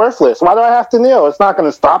being worthless. Why do I have to kneel? It's not going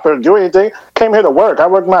to stop or do anything. Came here to work. I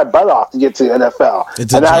worked my butt off to get to the NFL.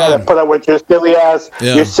 It's and I got to put up with your silly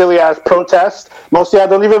ass protest. Most of y'all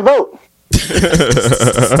don't even vote.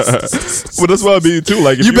 Well, that's what I mean too.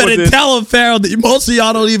 Like, if you better tell him, Pharaoh, that most of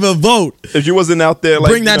y'all don't even vote. If you wasn't out there, like,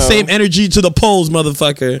 bring that same energy to the polls,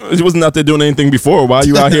 motherfucker. If you wasn't out there doing anything before, why are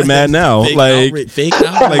you out here mad now? Fake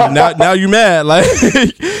outrage. Like now you mad.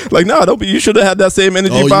 Like no, don't be. You should have had that same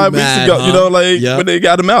energy 5 weeks ago. Huh? You know, when they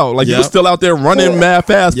got him out, like you were still out there running mad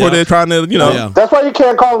fast before they're trying to, That's why you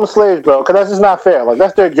can't call them slaves, bro. Because that's just not fair. Like,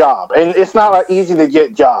 that's their job, and it's not an easy to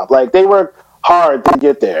get job. Like, they work hard to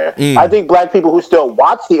get there. I think black people who still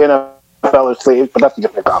watch the NFL are slaves, but that's a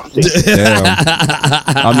different conversation.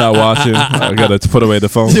 I'm not watching. I gotta put away the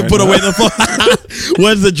phone. Away the phone.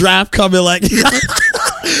 When's the draft coming? Like,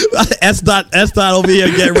 S. over here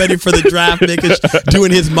getting ready for the draft,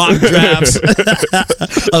 doing his mock drafts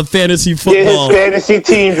of fantasy football. Get his fantasy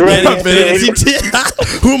teams ready.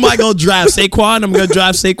 Who am I gonna draft? Saquon. I'm gonna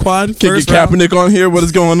draft Saquon. Can get Kaepernick on here. What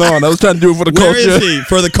is going on? I was trying to do it for the culture. Where is he?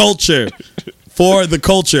 For the culture. For the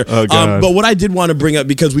culture. Oh, God. But what I did want to bring up,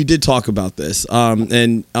 because we did talk about this,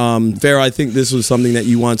 and Pharaoh, I think this was something that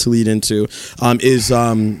you want to lead into, is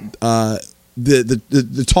the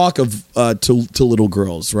talk of to little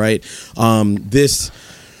girls, right?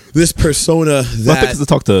 This persona that I think it's to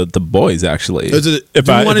talk to the boys, actually. Was it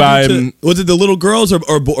the little girls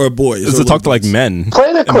or boys? It's to talk to like men.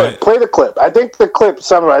 Play the clip. I think the clip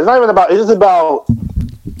summarizes. It's not even about. It is about.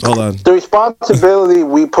 Hold on. The responsibility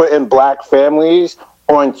we put in black families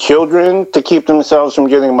on children to keep themselves from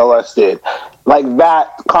getting molested. Like,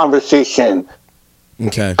 that conversation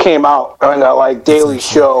came out on a Daily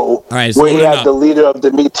Show, right, so where he had the leader of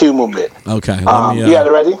the Me Too movement. Okay. You got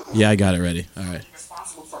it ready? Yeah, I got it ready. All right.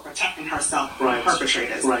 Responsible for protecting herself from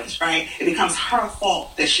perpetrators. Right. It becomes her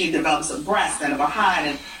fault that she develops a breast and a behind,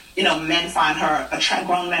 and men find her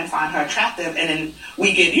grown men find her attractive, and then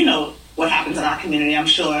we get what happens in our community. I'm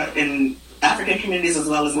sure in African communities as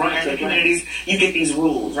well as American communities, you get these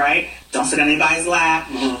rules, right? Don't sit on anybody's lap.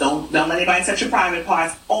 Mm-hmm. Don't let anybody touch your private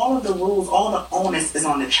parts. All of the rules, all the onus is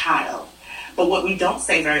on the child. But what we don't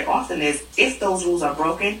say very often is, if those rules are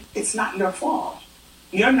broken, it's not your fault.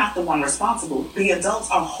 You're not the one responsible. The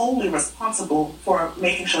adults are wholly responsible for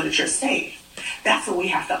making sure that you're safe. That's what we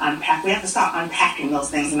have to unpack. We have to start unpacking those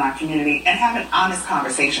things in our community and having honest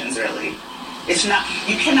conversations, really. It's not,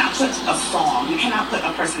 you cannot put a song, you cannot put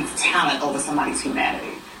a person's talent over somebody's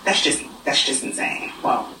humanity. That's just insane.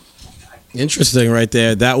 Well, interesting right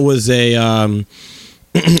there. That was a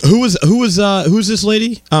who's this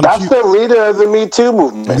lady? That's the leader of the Me Too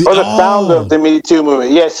movement, or the founder of the Me Too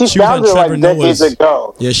movement. Yeah, she founded it decades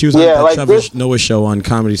ago. Yeah, she was on the Trevor Noah show on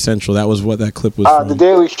Comedy Central. That was what that clip was from. The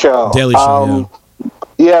Daily Show. Daily Show.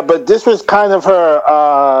 Yeah, but this was kind of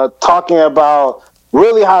her talking about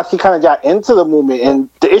really how she kind of got into the movement, and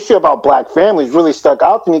the issue about black families really stuck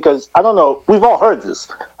out to me because, I don't know, we've all heard this.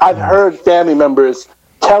 I've heard family members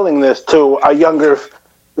telling this to a younger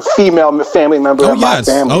female family member of my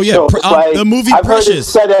family. Oh, yeah. So the movie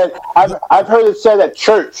Precious. I've heard it said at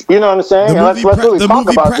church. You know what I'm saying? Let's really talk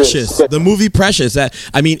about Precious. This. The movie Precious. In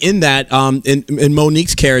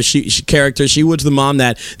Monique's character, she was the mom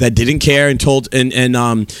that didn't care and told, and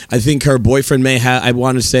I think her boyfriend may have, I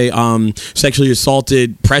want to say, sexually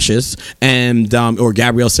assaulted Precious, and or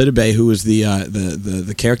Gabrielle Sidibe, who was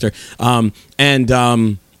the character,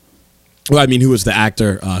 who was the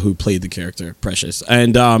actor who played the character Precious,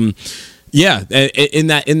 and in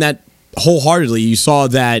that wholeheartedly, you saw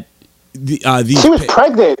that she was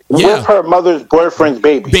pregnant with her mother's boyfriend's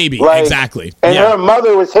baby. Exactly, and her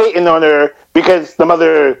mother was hating on her because the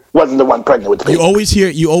mother wasn't the one pregnant with the baby.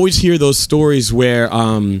 You always hear those stories where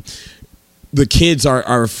the kids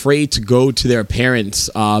are afraid to go to their parents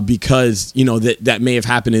because that may have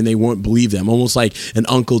happened and they won't believe them, almost like an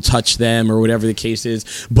uncle touched them or whatever the case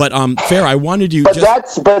is. But Fair, I wanted you.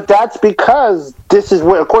 That's because this is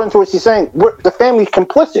what, according to what she's saying, the family's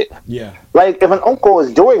complicit. Yeah. Like, if an uncle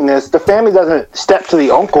is doing this, the family doesn't step to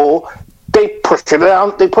the uncle. They push it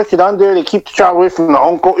down. They push it under. They keep the child away from the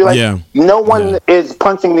uncle. No one is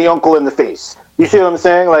punching the uncle in the face. You see what I'm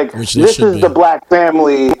saying? Like, this is the black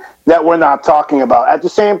family that we're not talking about. At the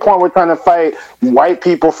same point, we're trying to fight white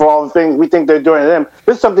people for all the things we think they're doing to them.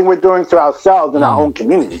 This is something we're doing to ourselves in our own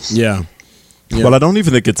communities. Yeah. Well, I don't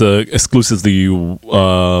even think it's a exclusively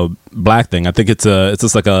black thing. I think it's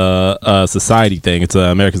just like a society thing. It's an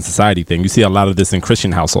American society thing. You see a lot of this in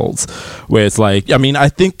Christian households, where it's like, I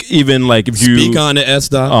think even like if you speak on it, this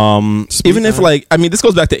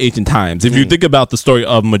goes back to ancient times. If you think about the story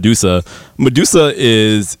of Medusa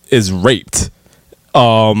is raped,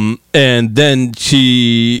 and then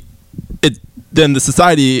then the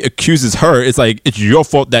society accuses her. It's like, it's your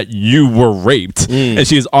fault that you were raped, and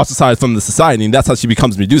she is ostracized from the society, and that's how she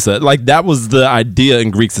becomes Medusa. Like, that was the idea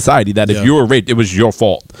in Greek society, that if you were raped, it was your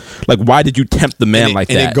fault. Like, why did you tempt the man like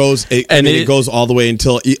that? And it goes all the way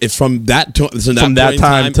until it's from that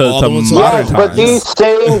time to modern times. But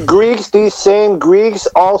these same Greeks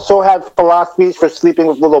also had philosophies for sleeping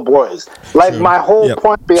with little boys. Like, my whole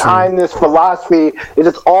point behind this philosophy is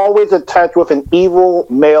it's always attached with an evil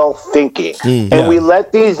male thinking. And we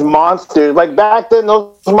let these monsters, like back then,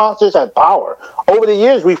 those monsters had power. Over the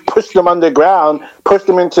years, we've pushed them underground, pushed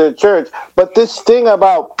them into the church. But this thing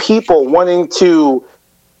about people wanting to,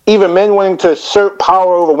 even men wanting to assert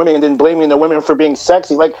power over women and then blaming the women for being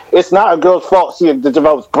sexy, like, it's not a girl's fault she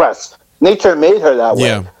develops breasts. Nature made her that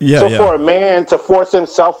way. For a man to force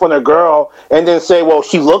himself on a girl and then say, well,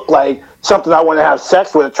 she looked like something I want to have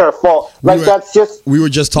sex with, it's her fault. Like, that's just We were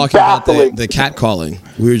just talking baffling. about the catcalling.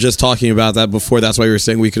 We were just talking about that before. That's why we were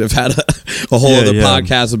saying we could have had a whole other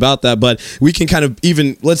podcast about that. But we can kind of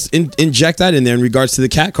let's inject that in there in regards to the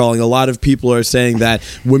catcalling. A lot of people are saying that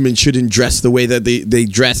women shouldn't dress the way that they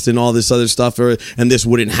dressed and all this other stuff, and this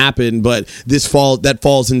wouldn't happen. But that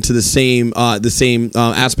falls into the same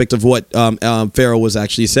aspect of what Pharaoh was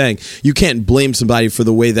actually saying. You can't blame somebody for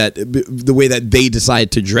the way that they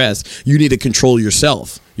decide to dress. You need to control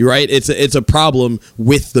yourself. You're right. It's a problem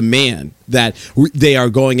with the man that they are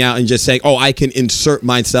going out and just saying, "Oh, I can insert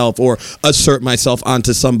myself or assert myself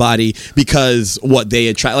onto somebody because what they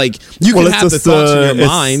attract." Like, you can have the thoughts in your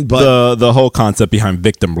mind, but the whole concept behind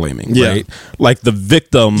victim blaming, right? Like, the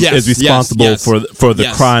victim is responsible for the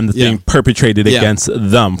crime that's being perpetrated against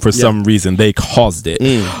them for some reason. They caused it,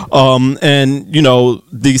 and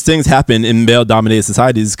these things happen in male-dominated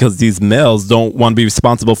societies because these males don't want to be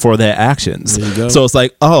responsible for their actions. So it's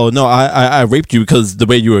like, oh no, I raped you because the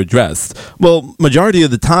way you were dressed. Well, majority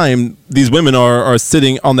of the time, these women are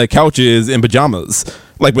sitting on their couches in pajamas,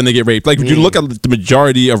 like, when they get raped. Like, if you look at the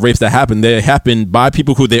majority of rapes that happen, they happen by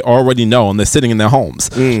people who they already know, and they're sitting in their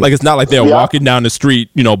homes. Like, it's not like they're walking down the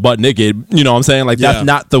street, butt naked. You know what I'm saying? Like, that's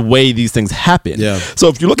not the way these things happen. So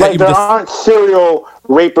if you look at there aren't serial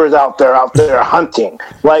rapers out there hunting.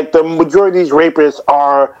 Like, the majority of these rapists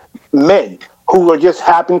are men who are just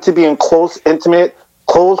happen to be in close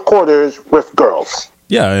quarters with girls.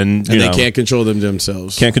 Yeah, and they can't control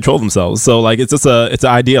themselves. Can't control themselves. So, like, it's just it's an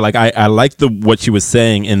idea. Like, I like what she was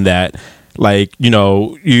saying in that, like, you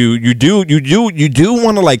do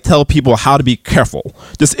want to, like, tell people how to be careful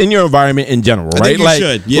just in your environment in general, right? You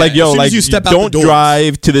should. Yeah. Like, you step out don't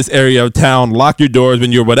drive to this area of town, lock your doors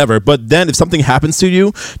when you're whatever. But then if something happens to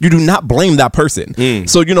you, you do not blame that person.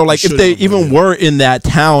 So, like, if they even were in that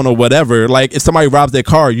town or whatever, like, if somebody robs their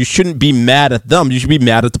car, you shouldn't be mad at them. You should be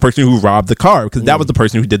mad at the person who robbed the car because that was the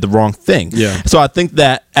person who did the wrong thing. So I think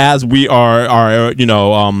that as we are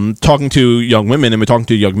talking to young women and we're talking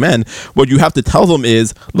to young men, what you have to tell them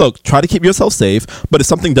is, look, try to keep yourself safe, but if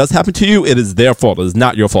something does happen to you, it is their fault. It is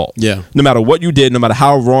not your fault. No matter what you did, no matter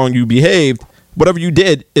how wrong you behaved, whatever you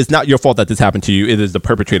did, it's not your fault that this happened to you. It is the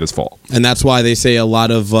perpetrator's fault. And that's why they say a lot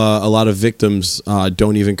of victims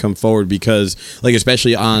don't even come forward because, like,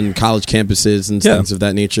 especially on college campuses and things of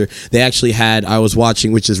that nature, they actually had. I was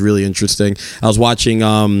watching, which is really interesting. I was watching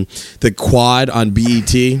the Quad on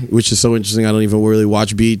BET, which is so interesting. I don't even really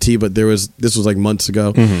watch BET, but this was like months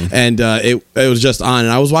ago, and it was just on,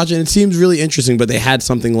 and I was watching. It seems really interesting, but they had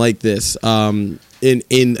something like this in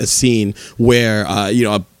a scene where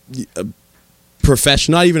a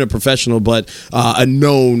professional, not even a professional, but a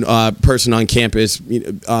known person on campus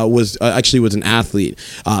was an athlete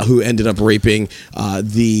who ended up raping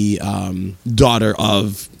the daughter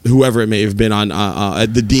of whoever it may have been on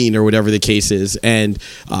the dean or whatever the case is, and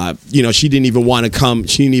she didn't even want to come.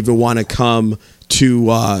 She didn't even want to come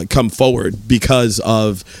forward because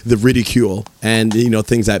of the ridicule and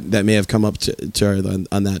things that may have come up to her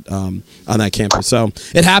on that campus. So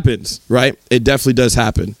it happens, right? It definitely does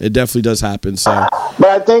happen. So, but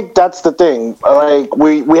I think that's the thing. Like,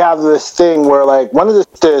 we have this thing where, like, one of the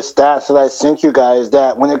stats that I sent you guys,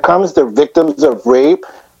 that when it comes to victims of rape,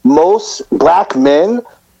 most black men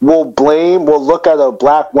will look at a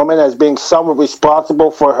black woman as being somewhat responsible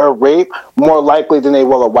for her rape more likely than they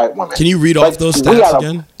will a white woman. Can you read off those stats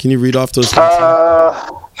again? Can you read off those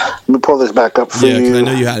stats? Let me pull this back up for you. Yeah, because I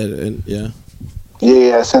know you had it.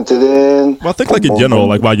 Yeah, I sent it in. Well, I think, like, in general,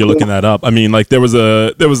 like, while you're looking that up, I mean, like, there was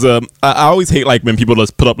a I always hate, like, when people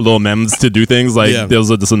just put up little memes to do things, like,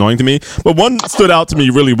 those are just annoying to me. But one stood out to me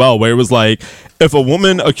really well, where it was like, if a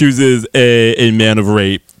woman accuses a man of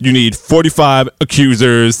rape, you need 45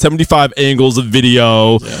 accusers, 75 angles of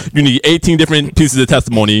video. Yeah. You need 18 different pieces of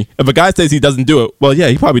testimony. If a guy says he doesn't do it, well, yeah,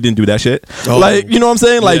 he probably didn't do that shit. Oh. Like, you know what I'm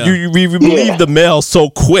saying? Like, we believe the male so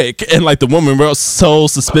quick, and like the woman we're so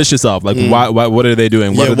suspicious of. Like, why? What are they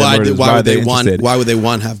doing? Why would they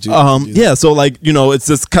want to have to? Yeah. So like, you know, it's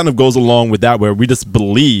just kind of goes along with that, where we just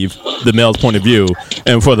believe the male's point of view,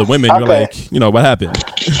 and for the women, you're like, you know, what happened?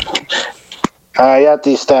 I got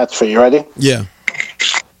these stats for you. Ready? Yeah.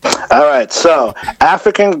 All right, so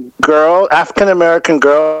African American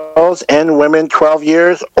girls and women 12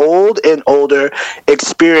 years old and older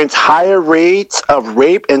experience higher rates of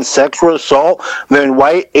rape and sexual assault than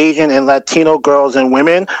white, Asian, and Latino girls and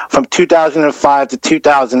women from 2005 to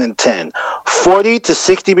 2010. 40 to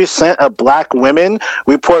 60% of black women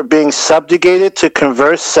report being subjugated to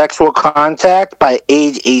convert sexual contact by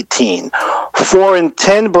age 18. 4 in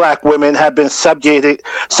 10 black women have been subjugated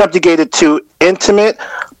to intimate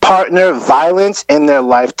partner violence in their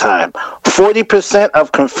lifetime. 40%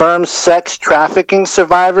 of confirmed sex trafficking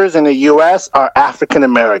survivors in the U.S. are African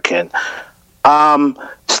American.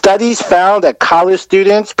 Studies found that college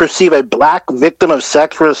students perceive a black victim of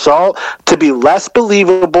sexual assault to be less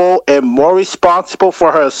believable and more responsible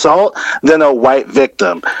for her assault than a white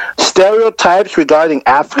victim. Stereotypes regarding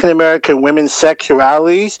African American women's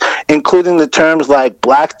sexualities, including the terms like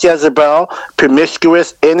black Jezebel,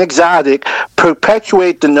 promiscuous, and exotic,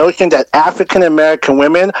 perpetuate the notion that African American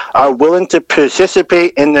women are willing to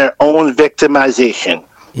participate in their own victimization.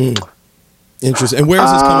 Interesting. And where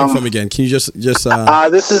is this coming from again? Can you just this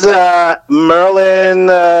is a Maryland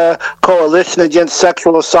Coalition Against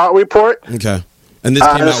Sexual Assault report. Okay. And this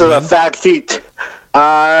came this is a fact sheet.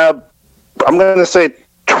 I'm going to say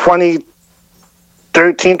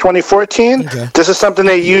 2013, 2014. Okay. This is something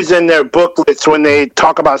they use in their booklets when they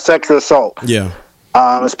talk about sexual assault. Yeah.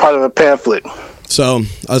 As part of a pamphlet. So,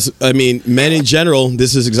 I mean, men in general,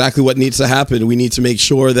 this is exactly what needs to happen. We need to make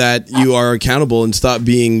sure that you are accountable and stop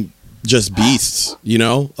being just beasts, you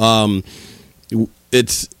know.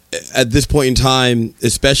 It's at this point in time,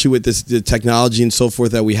 especially with the technology and so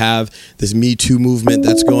forth that we have, this Me Too movement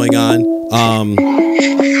that's going on.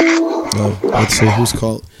 Let's see who's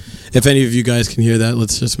called. If any of you guys can hear that,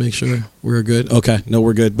 let's just make sure we're good. Okay, no,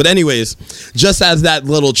 we're good. But anyways, just as that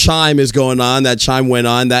little chime is going on, that chime went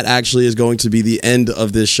on, that actually is going to be the end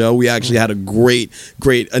of this show. We actually had a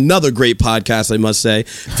another great podcast, I must say,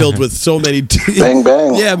 filled with so many... Bang,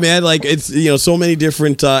 bang. Yeah, man, like it's, you know, so many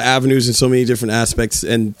different avenues and so many different aspects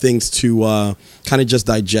and things to kind of just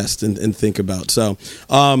digest and think about. So,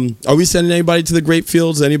 are we sending anybody to the grape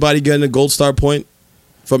fields? Anybody getting a gold star point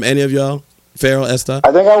from any of y'all? Farrell, Esta?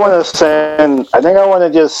 I think I want to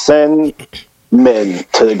just send men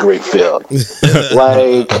to the grape field.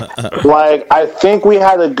 like I think we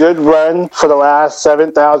had a good run for the last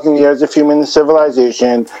 7,000 years of human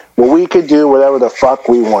civilization where we could do whatever the fuck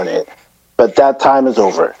we wanted. But that time is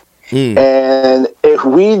over. And if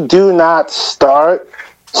we do not start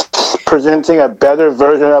presenting a better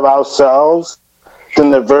version of ourselves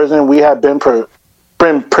than the version we have been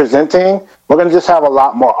presenting, we're going to just have a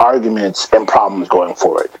lot more arguments and problems going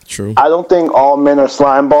forward. True. I don't think all men are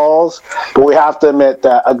slime balls, but we have to admit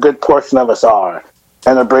that a good portion of us are,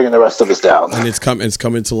 and they're bringing the rest of us down. And it's coming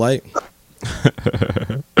to light.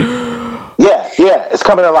 Yeah, it's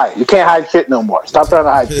coming to light. You can't hide shit no more. Stop trying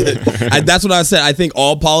to hide shit. That's what I said. I think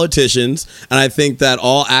all politicians, and I think that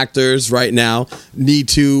all actors right now need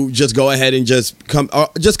to just go ahead and just come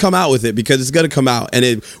out with it, because it's going to come out.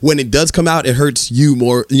 And when it does come out, it hurts you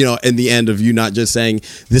more, you know, in the end of you not just saying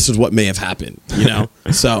this is what may have happened, you know?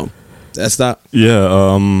 So that's that.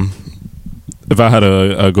 Yeah. If I had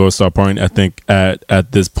a gold star point, I think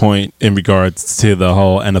at this point in regards to the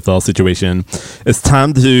whole NFL situation, it's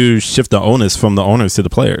time to shift the onus from the owners to the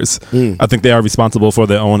players. I think they are responsible for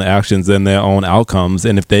their own actions and their own outcomes.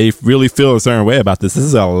 And if they really feel a certain way about this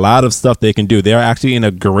is a lot of stuff they can do. They are actually in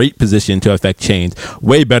a great position to affect change,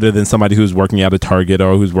 way better than somebody who's working at a Target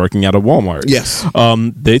or who's working at a Walmart. Yes.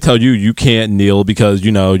 They tell you can't kneel because,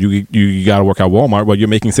 you know, you got to work at Walmart. Well, you're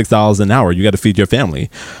making $6 an hour. You got to feed your family.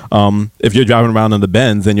 If you're driving around in the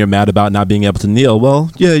Benz and you're mad about not being able to kneel,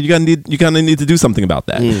 well, yeah, you kind of need to do something about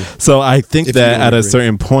that. So I think that at a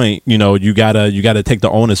certain point, you know, you gotta take the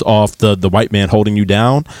onus off the white man holding you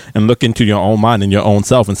down and look into your own mind and your own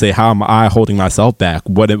self and say, how am I holding myself back?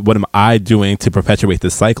 What am I doing to perpetuate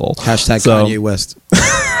this cycle? Kanye West.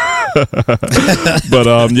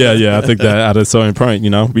 But yeah, I think that at a certain point,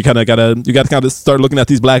 we kind of gotta start looking at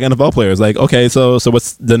these black NFL players. Like, okay, so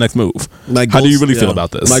what's the next move? How do you really feel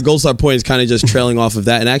about this? My goal star point is kind of just trailing off of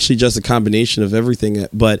that, and actually just a combination of everything.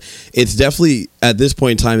 But it's definitely at this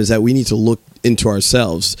point in time is that we need to look into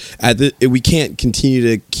ourselves. We can't continue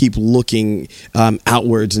to keep looking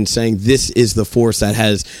outwards and saying this is the force that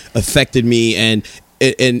has affected me and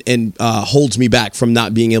holds me back from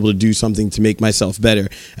not being able to do something to make myself better.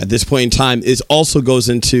 At this point in time, it also goes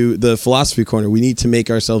into the philosophy corner. We need to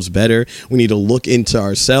make ourselves better. We need to look into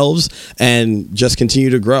ourselves and just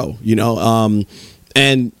continue to grow,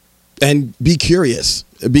 and be curious.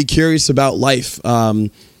 Be curious about life.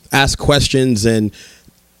 Ask questions and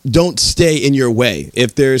don't stay in your way.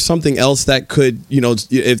 If there's something else that could,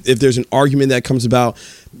 if there's an argument that comes about,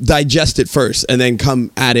 digest it first and then come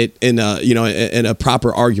at it in a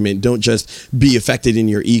proper argument. Don't just be affected in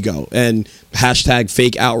your ego. And hashtag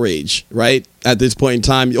fake outrage, right? At this point in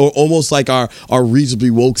time, almost like our reasonably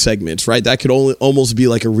woke segments, right? That could almost be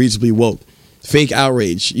like a reasonably woke. Fake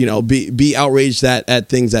outrage, be outraged at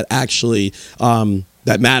things that actually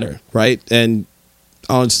that matter, right? And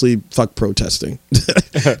honestly, fuck protesting.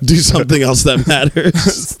 Do something else that matters.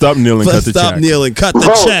 Stop kneeling. Cut the check. Stop kneeling. Cut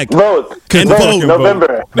the check. Vote. And vote.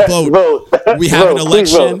 November. Vote. We have an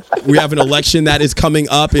election. We have an election that is coming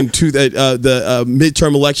up into the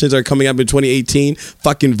midterm elections are coming up in 2018.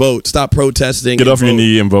 Fucking vote. Stop protesting. Get off your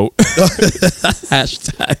knee and vote.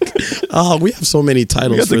 Hashtag. Oh, we have so many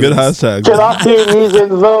titles. That's a good hashtag. Get off your knees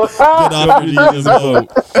and vote. Get off your knees and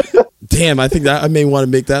vote. Damn, I think that I may want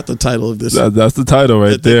to make that the title of this. That's the title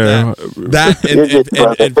right there. That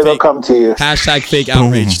and it'll come to you. Hashtag fake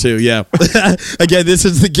outrage too. Yeah. Again, this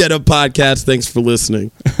is the Get Up Podcast. Thanks for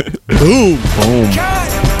listening. Boom.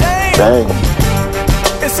 God dang. Dang.